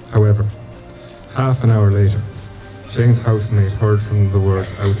 However, half an hour later, Shane's housemate heard from the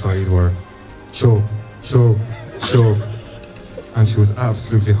words outside were chug, chug, chug, and she was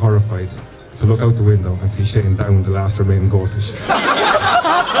absolutely horrified to look out the window and see Shane down the last remaining goldfish.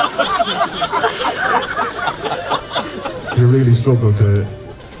 He really struggled to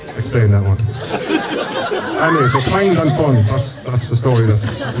explain that one. Anyway, so kind and fun, that's the story that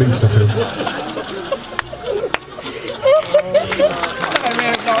links the two.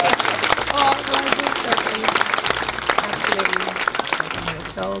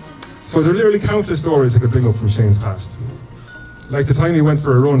 So there are literally countless stories I could bring up from Shane's past. Like the time he went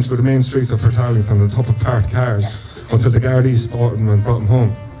for a run through the main streets of Portarlington on top of parked cars until the Gardaí spotted him and brought him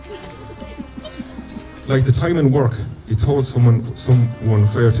home. Like the time in work, he told someone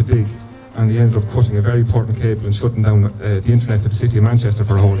where to dig, and he ended up cutting a very important cable and shutting down the internet to the city of Manchester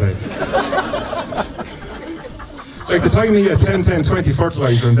for a whole day. Like the time he had 10-10-20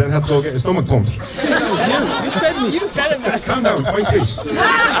 fertiliser and then had to go get his stomach pumped. You fed me. You fed him. Calm down, it's my speech.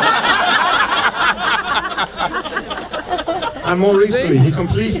 And more recently, he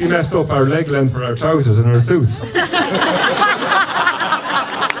completely messed up our leg length for our trousers and our suits.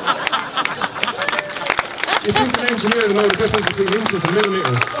 You think an engineer to know the difference between inches and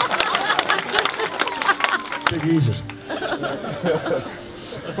millimetres? Big Egypt.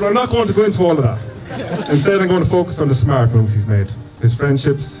 But I'm not going to go into all of that. Instead, I'm going to focus on the smart moves he's made. His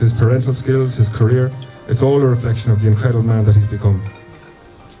friendships, his parental skills, his career. It's all a reflection of the incredible man that he's become.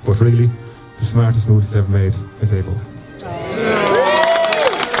 But really, the smartest move he's ever made is Abel.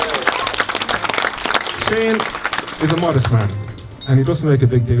 Shane is a modest man, and he doesn't make a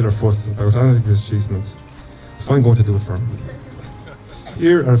big deal or fuss about any of his achievements. So I'm going to do it for him.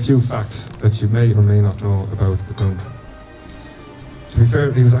 Here are a few facts that you may or may not know about the groom. To be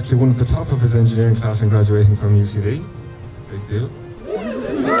fair, he was actually one of the top of his engineering class in graduating from UCD. Big deal.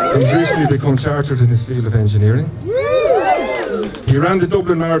 He's recently become chartered in his field of engineering. He ran the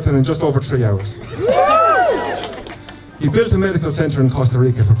Dublin Marathon in just over 3 hours. He built a medical centre in Costa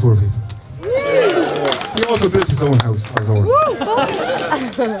Rica for poor people. He also built his own house on his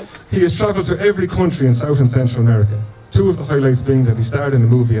own. He has travelled to every country in South and Central America. 2 of the highlights being that he starred in a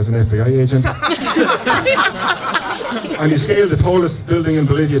movie as an FBI agent. And he scaled the tallest building in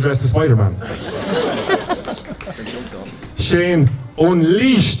Bolivia dressed as Spider-Man. Shane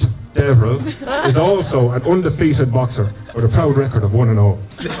Unleashed Deverell is also an undefeated boxer with a proud record of 1-0.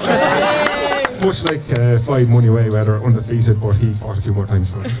 Much like Floyd Mayweather, undefeated, but he fought a few more times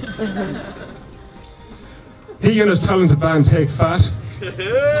for it. He and his talented band Take Fat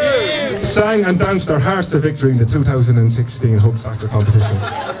sang and danced their hearts to victory in the 2016 Hooks Factor competition.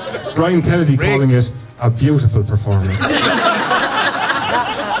 Brian Kennedy calling it a beautiful performance.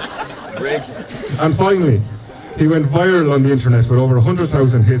 And finally, He went viral on the internet with over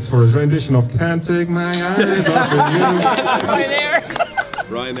 100,000 hits for his rendition of Can't Take My Eyes Off of You.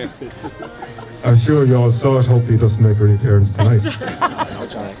 Ryanair. I'm sure you all saw it, hopefully he doesn't make a reappearance tonight.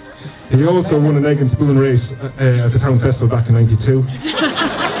 He also won an egg and spoon race at the town festival back in '92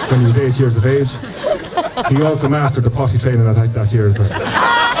 when he was 8 years of age. He also mastered the potty training that year as well.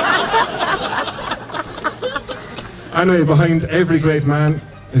 Anyway, behind every great man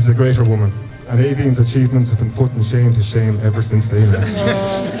is a greater woman, and Aoibhín's achievements have been put in shame to shame ever since they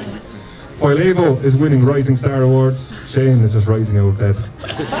met. While Avo is winning Rising Star Awards, Shane is just rising out of bed.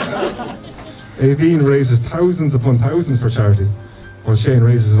 Aoibhín raises thousands upon thousands for charity, while Shane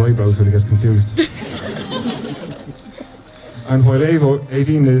raises his eyebrows when he gets confused. And while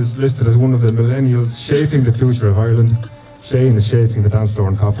Aoibhín is listed as one of the millennials shaping the future of Ireland, Shane is shaping the dance floor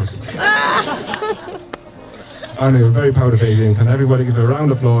in Coppers. Anyway, we're very proud of Aoibhín. Can everybody give a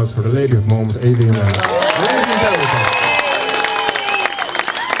round of applause for the lady of the moment, Aoibhín?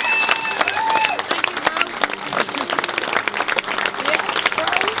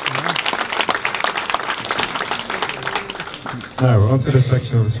 Now, on to the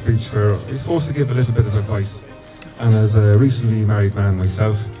section of the speech where we're supposed to give a little bit of advice. And as a recently married man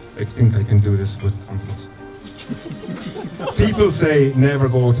myself, I think I can do this with confidence. People say never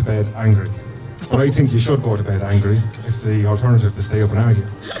go to bed angry. But I think you should go to bed angry if the alternative is to stay up and argue.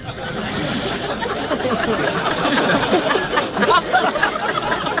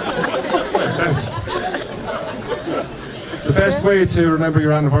 Makes sense. The best way to remember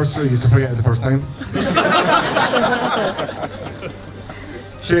your anniversary is to forget it the first time.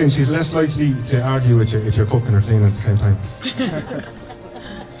 Shane, she's less likely to argue with you if you're cooking or cleaning at the same time.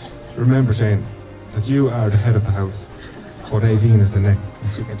 Remember, Shane, that you are the head of the house, but Aoibhín is the neck,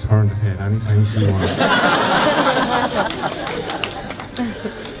 and she can turn the head anytime she wants.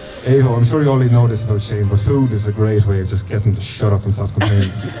 Avo, I'm sure you already know this about Shane, but food is a great way of just getting to shut up and stop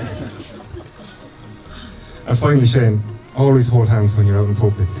complaining. And finally, Shane, always hold hands when you're out in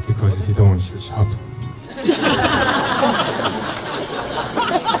public, because if you don't, you'll shop.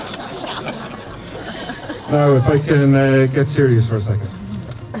 Now, if I can get serious for a second.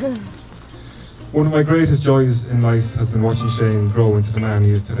 One of my greatest joys in life has been watching Shane grow into the man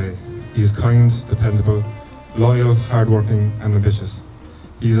he is today. He is kind, dependable, loyal, hardworking and ambitious.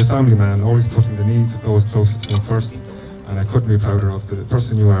 He is a family man, always putting the needs of those closest to him first, and I couldn't be prouder of the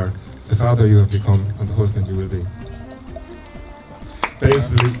person you are, the father you have become, and the husband you will be.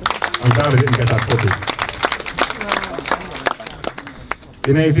 Basically, I'm glad I didn't get that footage.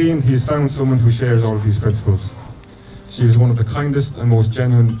 In Aoibhín, he has found someone who shares all of these principles. She is one of the kindest and most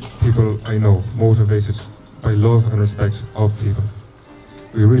genuine people I know, motivated by love and respect of people.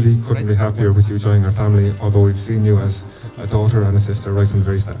 We really couldn't be happier with you joining our family, although we've seen you as a daughter and a sister right from the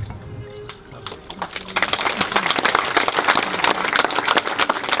very start.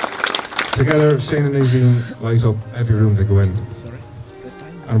 Together, Shane and Aoibhín light up every room they go in.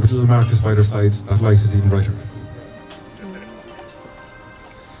 And with little Marcus by their side, that light is even brighter.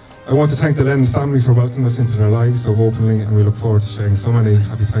 I want to thank the Lennon family for welcoming us into their lives so openly, and we look forward to sharing so many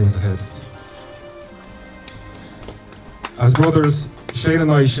happy times ahead. As brothers, Shane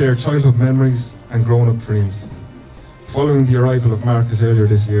and I share childhood memories and grown-up dreams. Following the arrival of Marcus earlier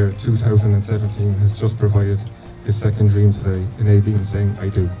this year, 2017 has just provided his second dream today in Aoibhín saying, I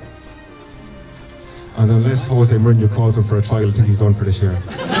do. And unless Jose Mourinho calls him for a trial, I think he's done for this year.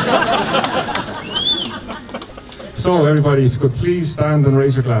 So everybody, if you could please stand and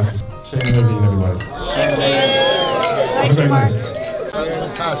raise your glasses. Shane and Aoibhín, everybody.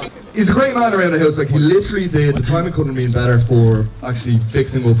 He's a great man around the house. Like, he literally did, the timing couldn't have been better for actually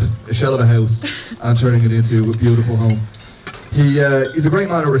fixing up a shell of a house and turning it into a beautiful home. He's a great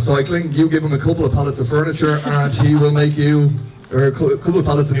man at recycling. You give him a couple of pallets of furniture and he will make you, or a couple of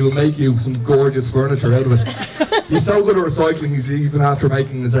pallets and he will make you some gorgeous furniture out of it. He's so good at recycling, he's even after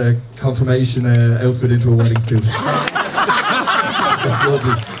making his confirmation outfit into a wedding suit. That's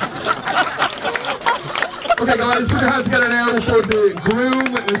lovely. Okay guys, put your hands together now for the groom,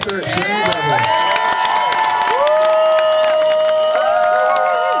 Mr. Shane.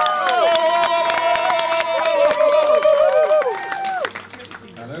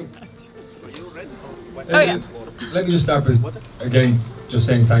 Oh yeah. Let me just start with, again, just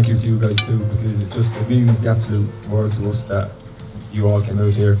saying thank you to you guys too, because it means the absolute world to us that you all came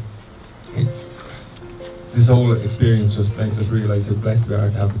out here. This whole experience just makes us realise how blessed we are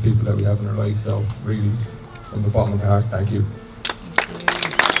to have the people that we have in our lives, so really, from the bottom of our hearts, thank you.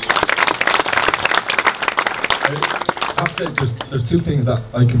 I have to say, there's two things that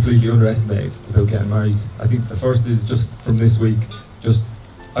I completely underestimated about getting married. I think the first is just from this week,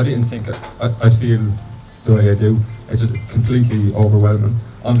 I didn't think I'd feel the way I do. It's just completely overwhelming.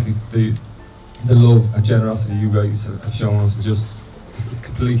 Honestly, the love and generosity you guys have shown us is just, it's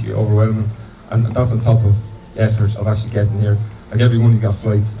completely overwhelming. And that's on top of the effort of actually getting here. Like every one of you got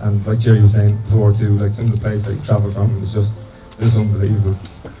flights, and like Jerry was saying before too, like some of the places that you travel from is just, it's unbelievable.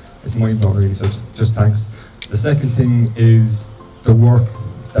 It's mind-blowing really, so just thanks. The second thing is the work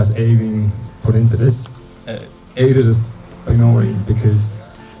that Aoibhín put into this. Aided it by no means, because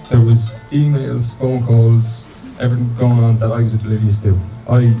there was emails, phone calls, everything going on that I was oblivious to.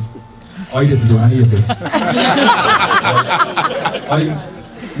 I didn't do any of this.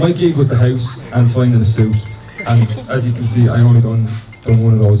 My gig was the house and finding a suit, and as you can see, I only done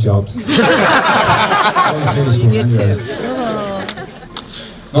one of those jobs. I only finished one anyway.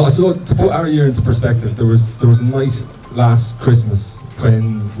 No, so to put our year into perspective, there was a night last Christmas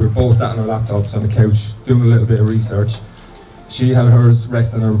when we were both sat on our laptops on the couch doing a little bit of research. She had hers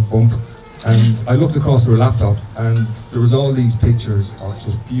resting on her bump, and I looked across her laptop, and there was all these pictures of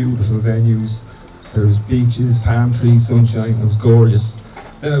just beautiful venues. There was beaches, palm trees, sunshine. It was gorgeous.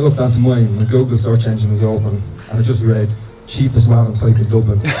 Then I looked onto mine, my Google search engine was open, and I just read cheapest wedding pipe in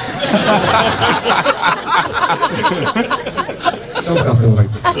Dublin.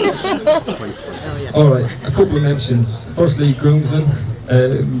 Alright, a couple of mentions. Firstly, groomsmen.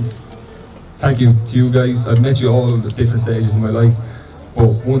 Thank you to you guys. I've met you all at different stages in my life,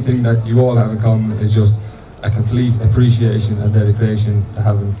 but one thing that you all have in common is just a complete appreciation and dedication to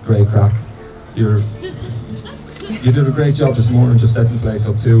having great crack. You did a great job this morning just setting the place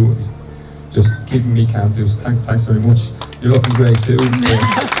up too, just keeping me calm too, so thanks very much. You're looking great too.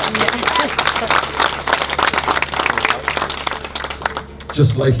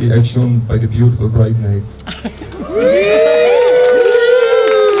 Just slightly outshone by the beautiful bridesmaids.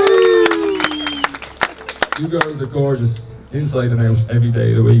 You girls are gorgeous, inside and out, every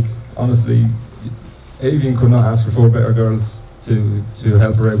day of the week. Honestly, Aoibhín could not ask for 4 better girls to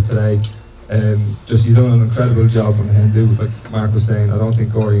help her out today. Just you've done an incredible job on the hen do, like Mark was saying. I don't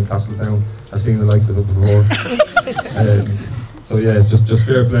think Gorey and Castletown have seen the likes of it before. So yeah, just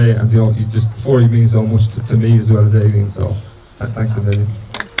fair play, and you know, you just before you mean so much to me as well as Aoibhín. So thanks a million.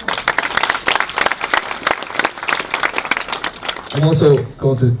 I'm also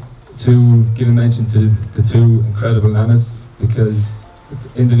going to give a mention to the 2 incredible nanas, because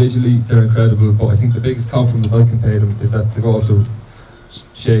individually they're incredible, but I think the biggest compliment I can pay them is that they've also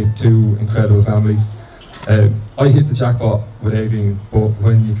shaped 2 incredible families. I hit the jackpot with Aoibhín, but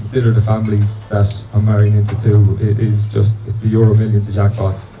when you consider the families that I'm marrying into too, it's the Euro Millions of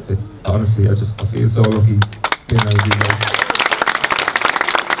jackpots. Honestly, I feel so lucky being out with you guys.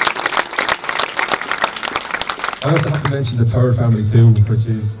 I also have to mention the 3rd family too, which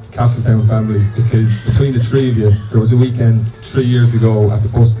is the Castletown family, because between the 3 of you, there was a weekend 3 years ago at the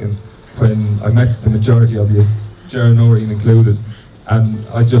busking when I met the majority of you, Jared Noreen included, and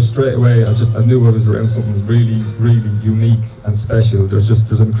I just straight away, I knew I was around something really, really unique and special. There's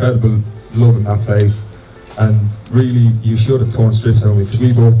an incredible love in that place, and really, you should have torn strips out of me, because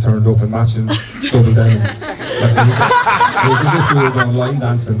we both turned up in matching double denim. Like, it was as if we were going line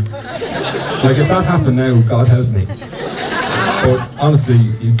dancing. Like, if that happened now, God help me. But honestly,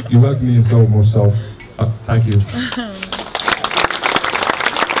 you welcome me in so much, so thank you.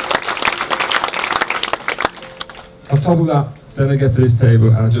 On top of that, then I get to this table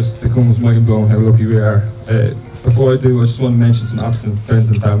and it just becomes mind-blowing how lucky we are. Before I do, I just want to mention some absent friends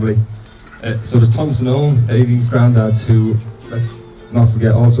and family. So there's Thomas and Owen, Aoibhín's granddads, who, let's not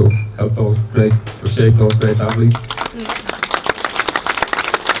forget, also helped those great, or shaped those great families.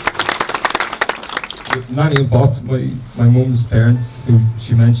 Nanny and Bob, my mum's parents, who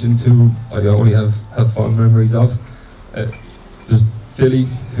she mentioned, who I only have fond memories of. There's Philly,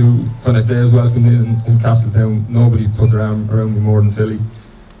 who, when I say I was welcomed in Castletown, nobody put their arm around me more than Philly.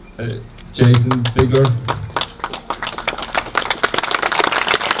 Jason Bigler.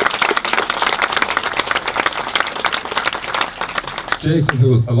 Jason,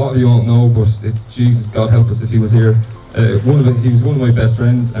 who a lot of you won't know, but Jesus, God help us if he was here. He was one of my best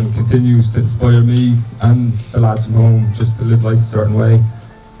friends and continues to inspire me and the lads from home just to live life a certain way.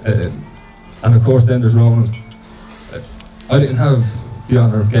 And of course then there's Ronan. I didn't have the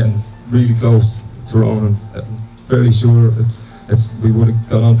honour of getting really close to Ronan. I'm fairly sure we would have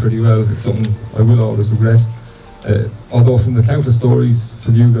gone on pretty well. It's something I will always regret. Although from the countless stories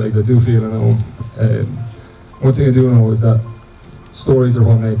from you guys, I do feel I know. One thing I do know is that stories are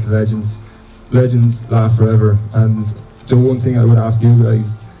what make legends. Legends last forever, and the one thing I would ask you guys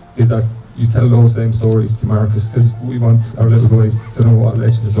is that you tell those same stories to Marcus, because we want our little boy to know what a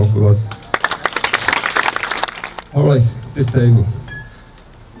legend his uncle was. Alright, this table.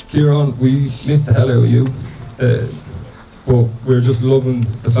 Kieran, we missed the hell out of you, but we're just loving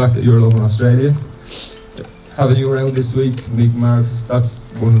the fact that you're loving Australia. Having you around this week, meeting Marcus, that's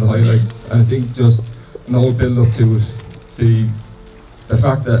one of the highlights. And I think just the whole build up to it, the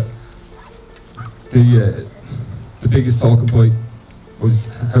fact that the biggest talking point was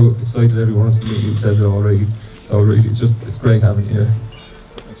how excited everyone was to meet you. Said it already. So really, it's great having you here.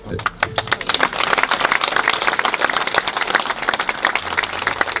 Thanks, mate.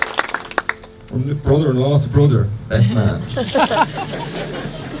 From brother-in-law to brother, best man.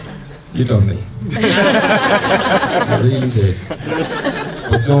 You done me. I really did.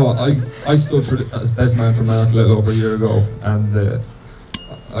 But no, I stood for as best man for Mark a little over a year ago, and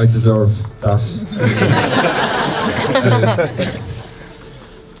I deserve that.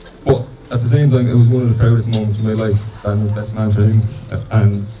 But at the same time, it was one of the proudest moments of my life, standing as best man for him,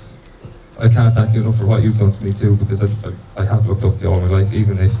 and I can't thank you enough for what you've done to me too, because I have looked up to you all my life,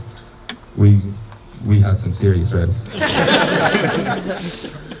 even if we had some serious rows.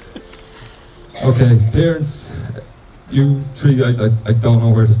 Okay, parents, you three guys, I don't know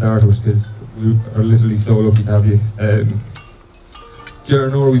where to start with, because we are literally so lucky to have you. Ger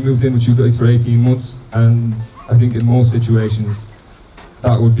and Nora, we moved in with you guys for 18 months, and I think in most situations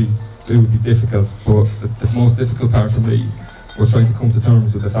it would be difficult, but the most difficult part for me was trying to come to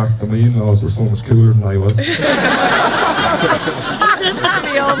terms with the fact that my in-laws were so much cooler than I was.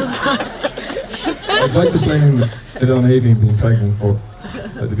 I'd like to blame it on Aoibhín being pregnant, but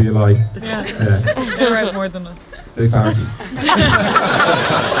that'd be a lie. Yeah. They're out more than us. They party.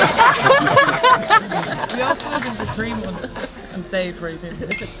 We also lived in for 3 months and stayed for 18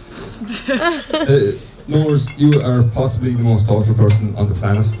 months. Nours, you are possibly the most thoughtful person on the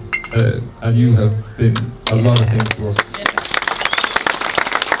planet, and you have been a lot of things to us.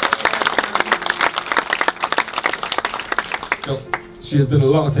 She has been a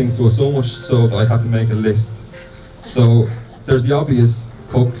lot of things to us, so much so that I had to make a list. So there's the obvious: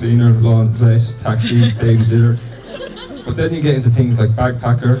 cook, cleaner, laundrette, taxi, babysitter. But then you get into things like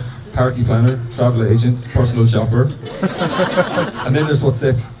backpacker, party planner, travel agent, personal shopper. And then there's what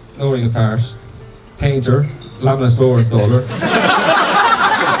sets Noreen apart: painter, laminate floor installer,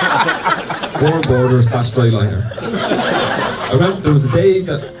 wall border / dry liner. I remember there was a day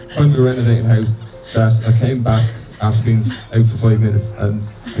that when we were renovating the house that I came back after being out for 5 minutes, and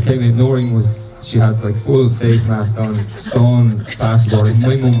I came in, Noreen she had like full face mask on, sun, plasterboard.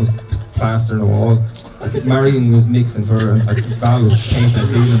 My mum was plastering the wall. I think Marion was mixing for her, and I think Val was painting the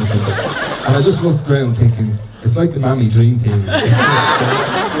ceiling or something. And I just looked around thinking, it's like the Mammy Dream Team.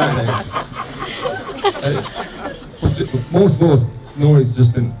 But most of all, Noreen's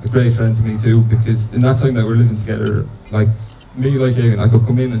just been a great friend to me too, because in that time that we're living together, like Aoibhín, I could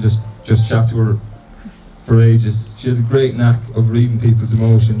come in and just chat to her for ages. She has a great knack of reading people's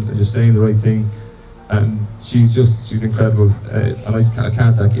emotions and just saying the right thing, and she's incredible, and I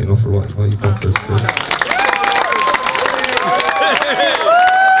can't thank you enough for what you've done for us too.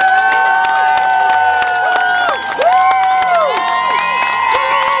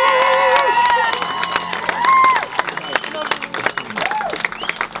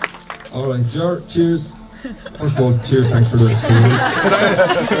 Alright, cheers. First of all, cheers, thanks for the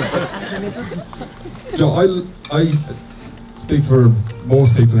Joe, I speak for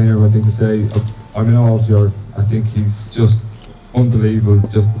most people here, I think, to say I'm in awe of Ger. I think he's just unbelievable.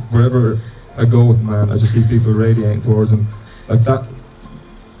 Just wherever I go with the man, I just see people radiating towards him. Like that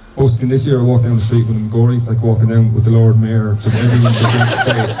busking this year, I walked down the street with him, Gory's like walking down with the Lord Mayor, just everyone just went to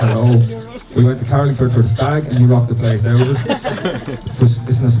say hello. We went to Carlingford for the stag and he rocked the place out of it, which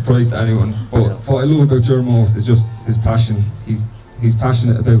isn't a surprise to anyone. But what I love about Ger most is just his passion. He's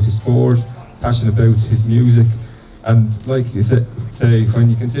passionate about his sport, passionate about his music, and like you say, when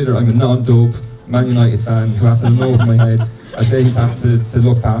you consider I'm a non-dub Man United fan who has a low over my head, I'd say he's had to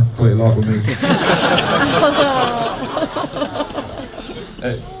look past quite a lot with me.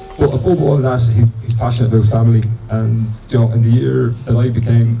 But above all of that, he's passionate about family, and in the year that I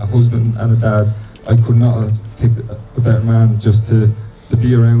became a husband and a dad, I could not have picked a better man just to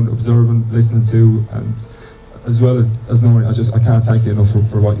be around, observing, listening to, and as well as Noreen, I can't thank you enough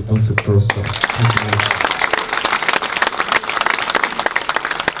for what you've done for us. So, thank you.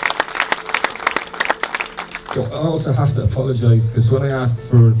 So I also have to apologise, because when I asked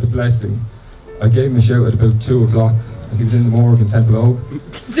for the blessing, I gave him a shout at about 2 o'clock, and he was in the morgue in Temple Oak,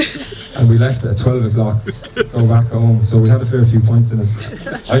 and we left at 12 o'clock to go back home, so we had a fair few points in us.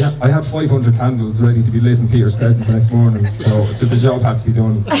 I had 500 candles ready to be lit in Peter's present the next morning, so the job had to be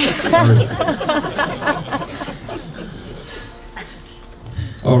done. Sorry.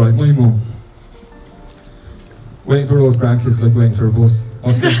 Alright, my mum. Waiting for those grandkids like waiting for a bus. For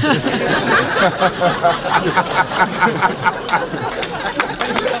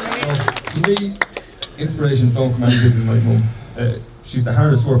me, inspirations don't come any bigger than my mum. She's the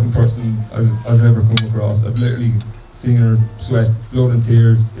hardest working person I've ever come across. I've literally seen her sweat blood and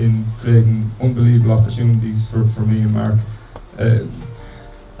tears in creating unbelievable opportunities for me and Mark.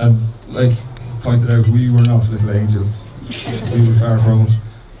 And like pointed out, we were not little angels. We were far from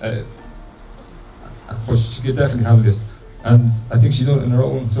it. But she could definitely handle this. And I think she done it in her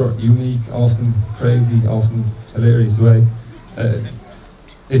own sort of unique, often crazy, often hilarious way.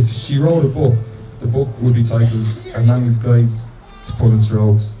 If she wrote a book, the book would be titled A Mammy's Guide to Pulling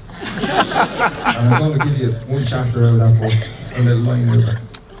Strokes. And I'm going to give you one chapter out of that book, a little line out of it.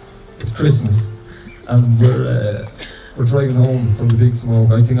 It's Christmas, and we're driving home from the big smoke.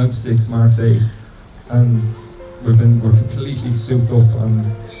 I think I'm 6, Mark's 8, and we're completely souped up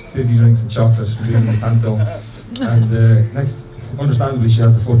on fizzy drinks and chocolate from being in the panto. And understandably, she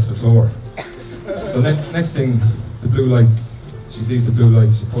has the foot to the floor. So next thing, the blue lights. She sees the blue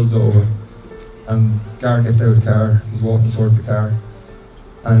lights. She pulls over, and Gar gets out of the car. He's walking towards the car,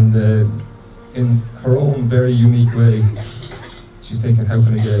 and in her own very unique way, she's thinking, "How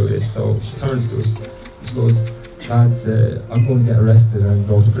can I get out of this?" So she turns to us. She goes, "Lads, I'm going to get arrested and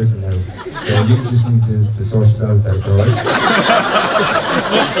go to prison now. So you just need to sort yourselves out, all right?"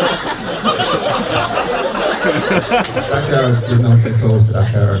 That car did not get close to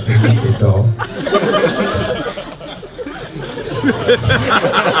that car. It kicked off.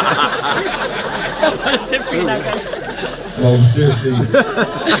 Well, seriously,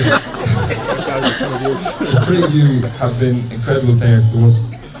 the three of you have been incredible parents to us.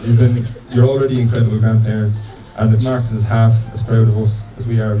 You're already incredible grandparents, and if Mark is half as proud of us as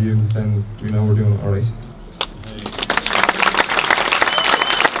we are of you, then we know we're doing it all right.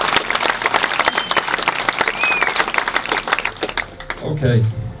 Okay,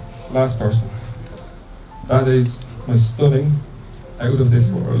 last person. That is my stunning, out of this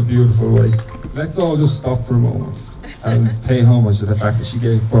world, beautiful wife. Let's all just stop for a moment and pay homage to the fact that she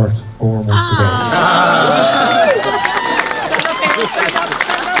gave birth 4 months ago.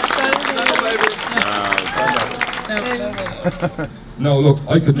 No, look,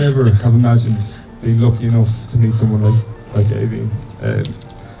 I could never have imagined being lucky enough to meet someone like Aoibhín.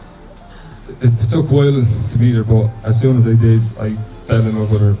 It took a while to meet her, but as soon as I did, I fell in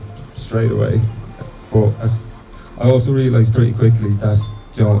love with her straight away. But I also realised pretty quickly that,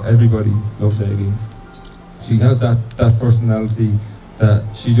 you know, everybody loves Aoibhín. She has that personality that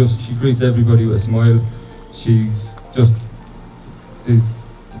she greets everybody with a smile. She's just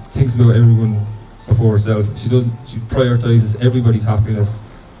thinks about everyone before herself. She prioritises everybody's happiness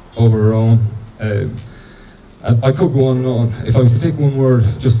over her own. And I could go on and on. If I was to pick one word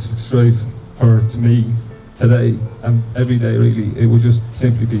just to describe her to me today and every day, really, it would just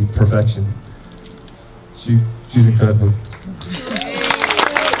simply be perfection. She's incredible.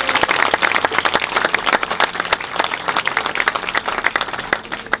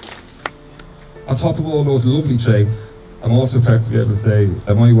 On top of all those lovely traits, I'm also proud to be able to say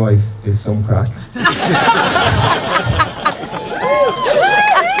that my wife is some crack.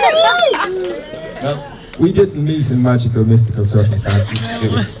 Now, we didn't meet in magical, mystical circumstances.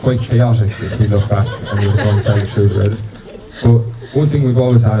 It was quite chaotic if we look back and we're going to tell the truth about it. But one thing we've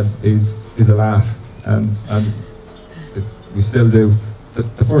always had is a laugh, and we still do.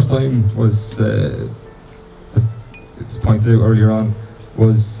 The first time was, as it was pointed out earlier on,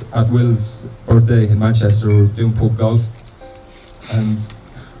 was at Will's birthday in Manchester. We were doing pub golf, and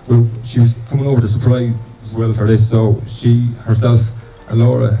she was coming over to surprise Will for this, so she herself and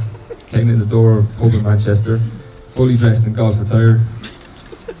Laura came in the door of the pub in Manchester, fully dressed in golf attire.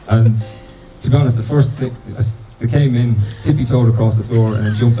 And to be honest, the first thing, they came in, tippy-toed across the floor and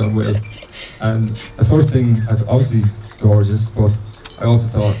then jumped on Will. And the first thing, obviously gorgeous, but I also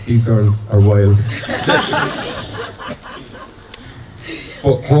thought, these girls are wild.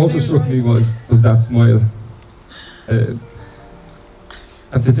 But what also struck me was that smile. And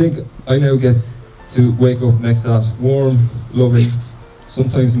to think I now get to wake up next to that warm, loving,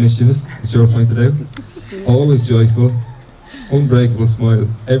 sometimes mischievous, as Joe pointed out, always joyful, unbreakable smile.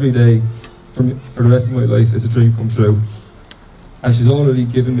 Every day for the rest of my life is a dream come true. And she's already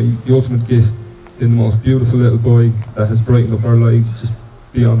given me the ultimate gift in the most beautiful little boy that has brightened up our lives just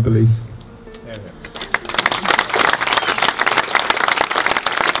beyond belief.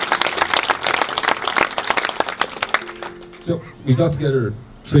 So we got together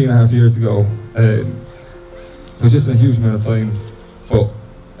 3.5 years ago. It was just a huge amount of time, but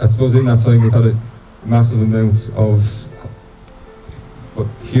I suppose in that time we've had a massive amount of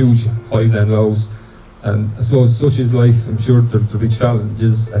huge highs and lows. And I suppose such is life. I'm sure there'll be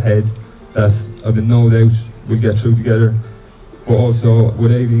challenges ahead that I've been no doubt we'll get through together. But also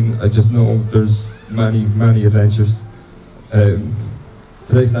with Aoibhín, I just know there's many, many adventures.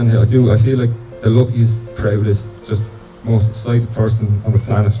 Today standing here, I feel like the luckiest, proudest, just most excited person on the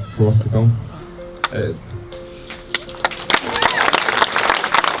planet for us to come.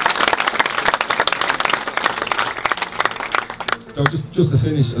 So just to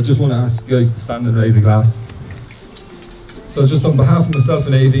finish, I just want to ask you guys to stand and raise a glass. So just on behalf of myself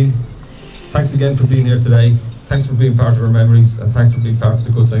and Aoibhín, thanks again for being here today. Thanks for being part of our memories, and thanks for being part of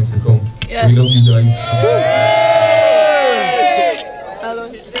the good times to come. Yes. We love you guys.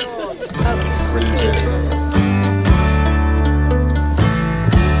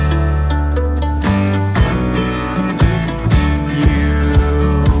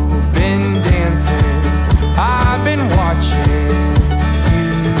 You've been dancing, I've been watching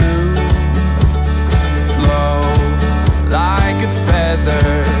you flow like a feather.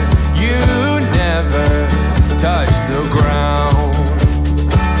 You never touch the ground.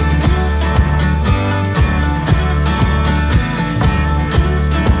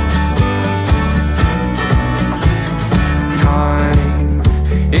 Time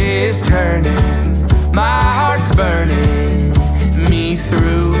is turning, my heart's burning me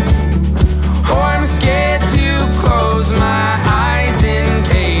through. Oh, I'm scared to close my eyes in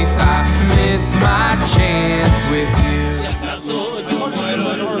case I miss my chance with you.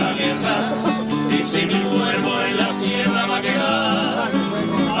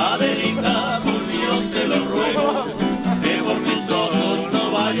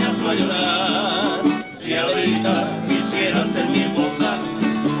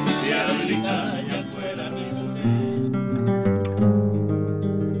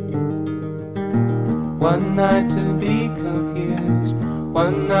 One night to be confused,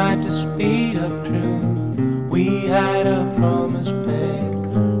 one night to speed up truth. We had a promise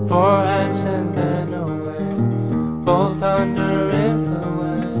made, 4 hands and then away, both under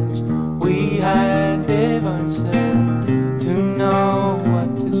influence. We had divine sense to know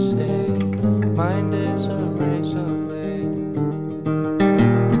what to say. Mind is a razor blade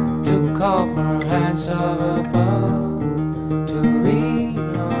to call for hands of above, to lean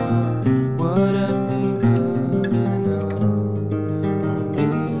on. Would it be good enough for me?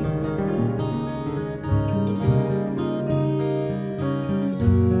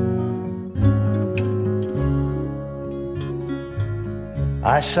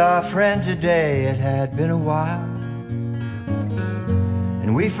 I saw a friend today, it had been a while,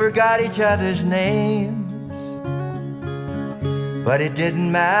 and we forgot each other's names. But it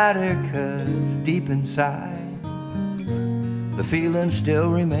didn't matter, 'cause deep inside the feeling still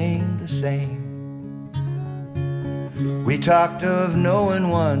remained the same. We talked of knowing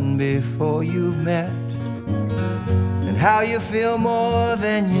one before you've met, and how you feel more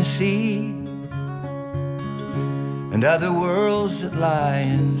than you see, and other worlds that lie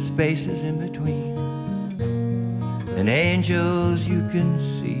in spaces in between, and angels you can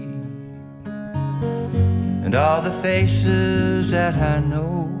see, and all the faces that I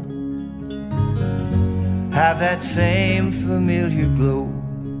know have that same familiar glow.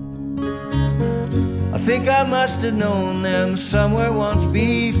 I think I must have known them somewhere once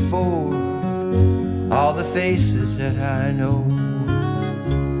before, all the faces that I know.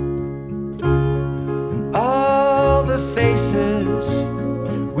 And all the faces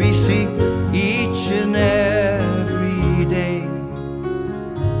we see each and every day.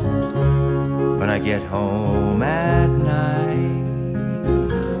 When I get home at night,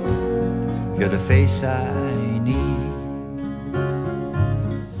 you're the face I need.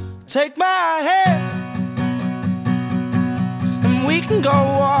 Take my hand and we can go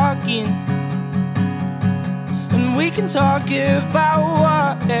walking, and we can talk about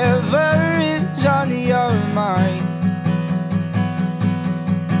whatever is on your mind.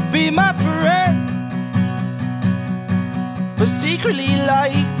 Be my friend, but secretly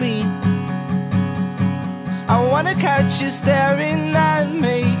like me. I wanna catch you staring and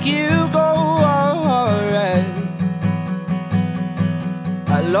make you go alright.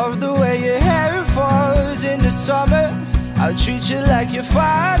 I love the way your hair falls in the summer. I'll treat you like your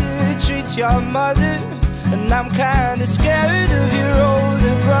father treats your mother, and I'm kinda scared of your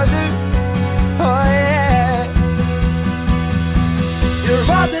older brother. Oh yeah. You're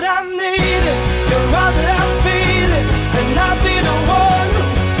all that I'm needing, you're all that I'm feeling, and I'll be the one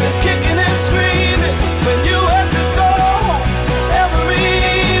that's kicking and screaming when you have to go every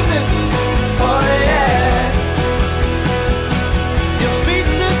evening. Oh yeah. Your feet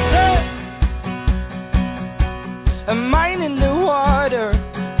in the sand and mine in the water.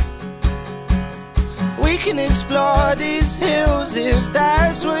 can explore these hills if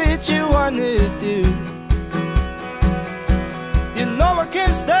that's what you wanna do. You know I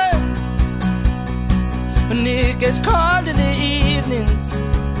can't stay when it gets cold in the evenings,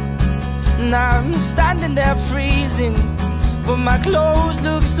 and I'm standing there freezing, but my clothes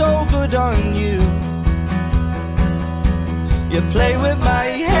look so good on you. You play with my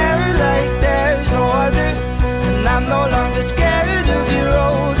hair like there's no other, and I'm no longer scared of your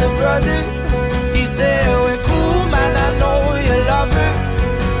older brother. He said, we're cool, man, I know you love her.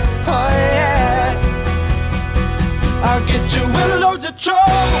 Oh yeah, I'll get you in loads of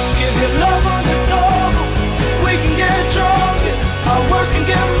trouble, give you love on the double. We can get drunk, our words can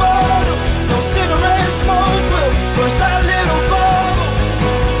get muddled. No cigarette smoke will burst that little bubble.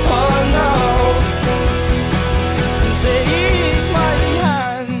 Oh no, take my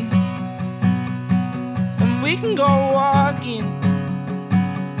hand and we can go walking,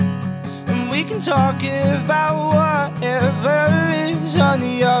 and we can talk about whatever is on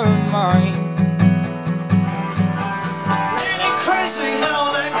your mind. Really crazy how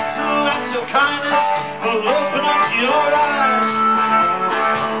an act of kindness will open up your eyes,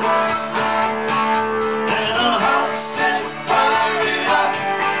 and a heart set firing up,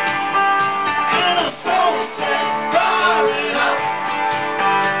 and a soul set firing up,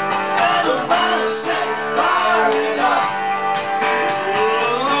 and a mind set firing up.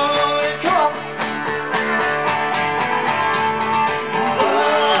 Oh, come on.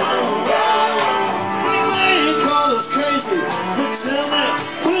 You may call us crazy, but tell me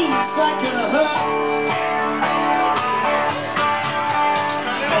who's that gonna hurt?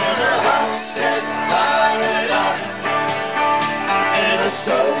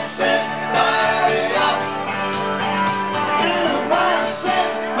 So set fired up, and a mind set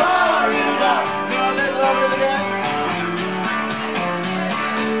fired up. Now let's love it again.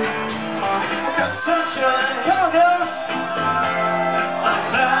 Got sunshine, come on girls. A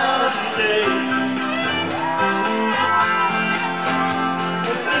cloudy day,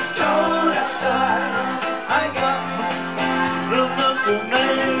 when it's cold outside, I got the month of May.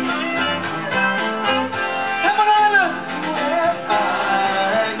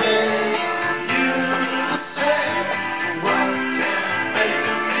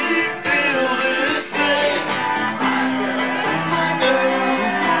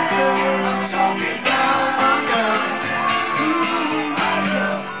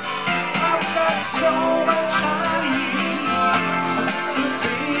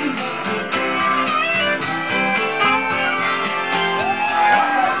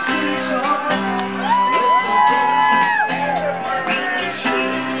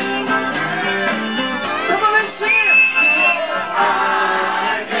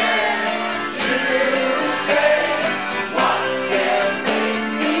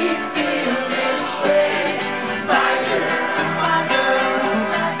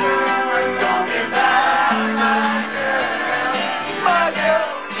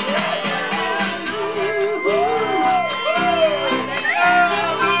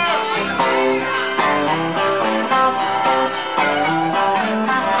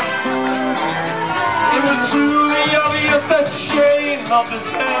 Of this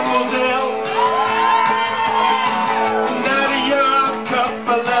mademoiselle, now the young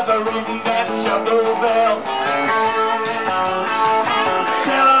couple of a ring that shadow bell.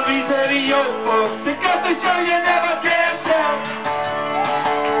 C'est la vie, c'est the young folks, they got to show you never can tell.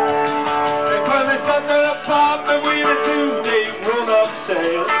 They find this under apartment we were two, they rolled up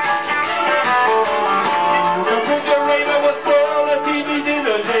sail. The refrigerator was full, the TV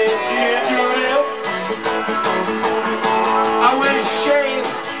dinner's ginger ale. I wish Shane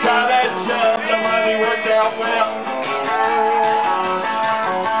got that job, the money worked out well.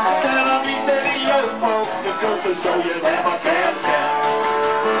 Santa me said to yo folks, the go to show you never can tell.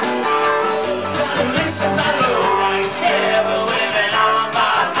 Listen, I know I care, but living on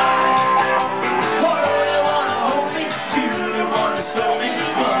my mind. What do you wanna hold me to? You wanna slow me?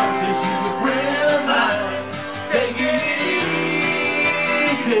 Once says she's a friend of mine. Take it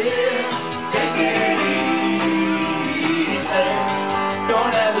easy, take it easy.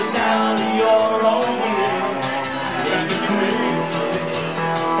 Don't have the sound of your own will, make it crazy.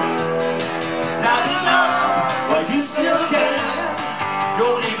 Not enough, but you still can.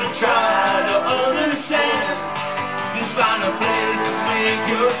 Don't even try to understand. Just find a place to make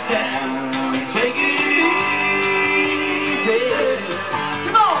your stand. Take it easy.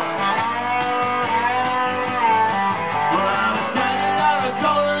 Come on. Well, I was standing on a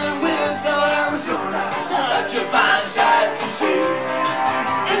corner in Winslow, Arizona. Such a fine sight to see.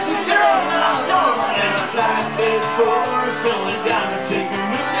 It's a girl now gone and a flat bed for her, slowing down to take a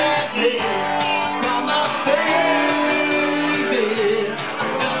look at me. From up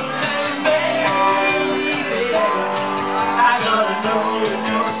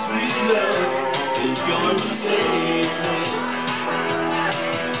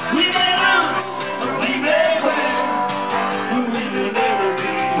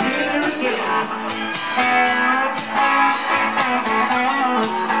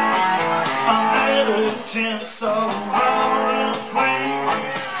waiting so long and waiting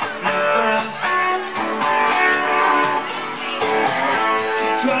fast. She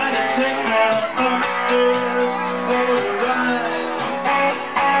tried to take me upstairs for a ride.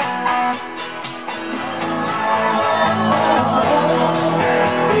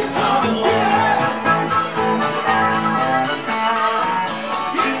 We talked a lot.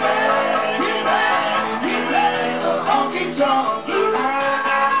 The honky tonk blues.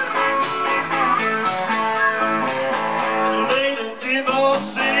 Lady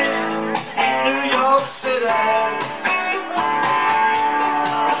divorcee in New York City.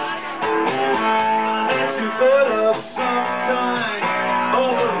 Let's put up some kind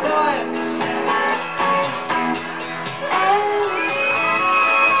of a fight.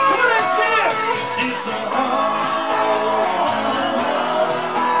 Come on, let's sing it. It's a honky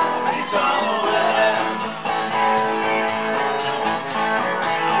tonk land.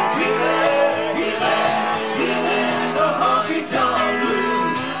 The honky tonk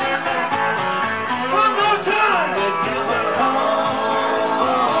blues. One more time. It's a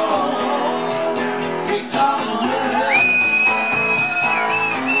honky tonk land.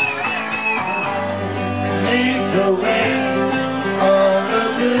 Lead the way on the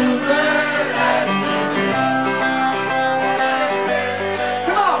bluebird.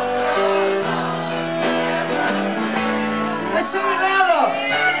 Come on. Let's sing it louder.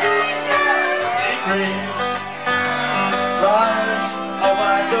 It rings, rise, oh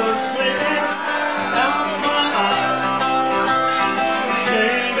my good sweetness, down my eye.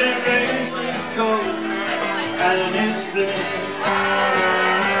 Shaving razor's cold, and it's there.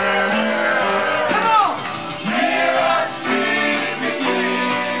 Come on! Here I dream again.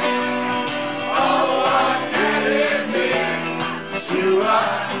 Oh, what can it mean? To I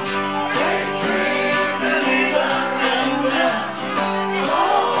dream and even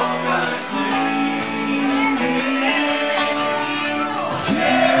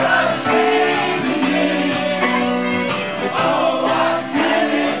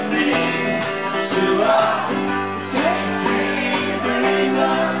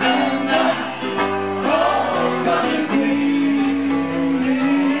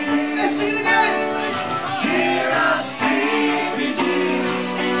let's sing it again. Here I sleepy Jean.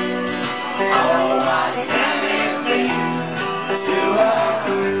 Oh, what can it mean to a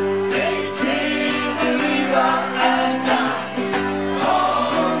daydream believer and I? Oh,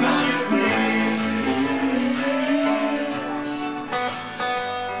 my queen.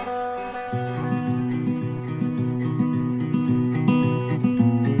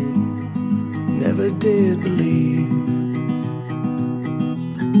 Never did believe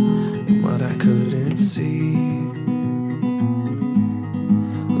in what I couldn't see.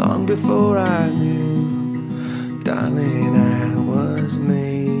 Long before I knew, darling, I was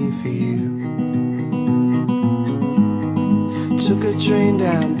made for you. Took a train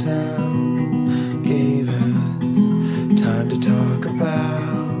downtown, gave us time to talk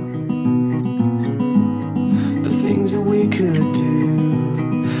about the things that we could do.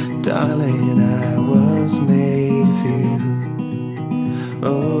 Darling, I was made for you.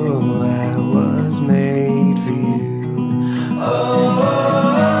 Oh, I was made for you.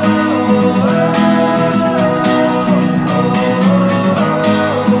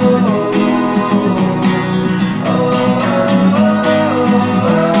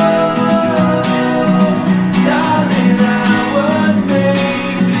 Darling, I was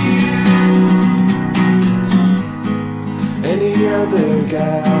made for you. Any other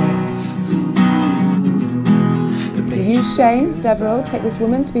guy. Do you, Shane Deverell, take this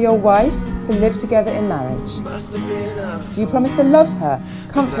woman to be your wife, to live together in marriage? Do you promise to love her,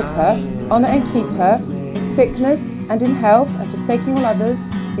 comfort her, honour and keep her, in sickness and in health, and forsaking all others,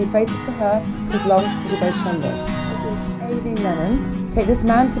 be faithful to her as long as you both shall live? Aoibhín Lennon, take this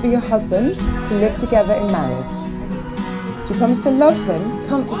man to be your husband, to live together in marriage. Do you promise to love him,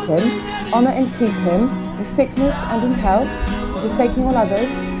 comfort him, honour and keep him, in sickness and in health, and forsaking all others,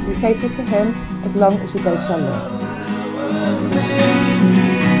 be faithful to him as long as you both shall live?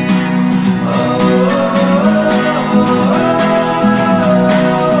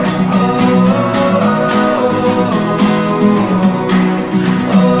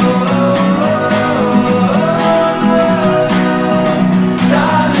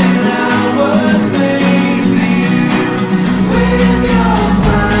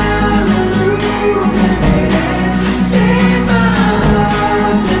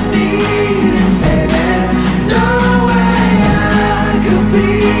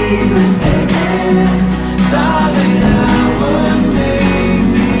 Darling, I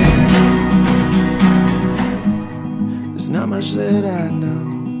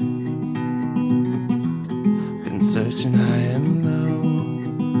searching high and low.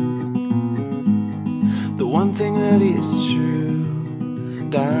 The one thing that is true,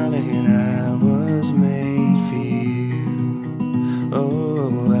 darling,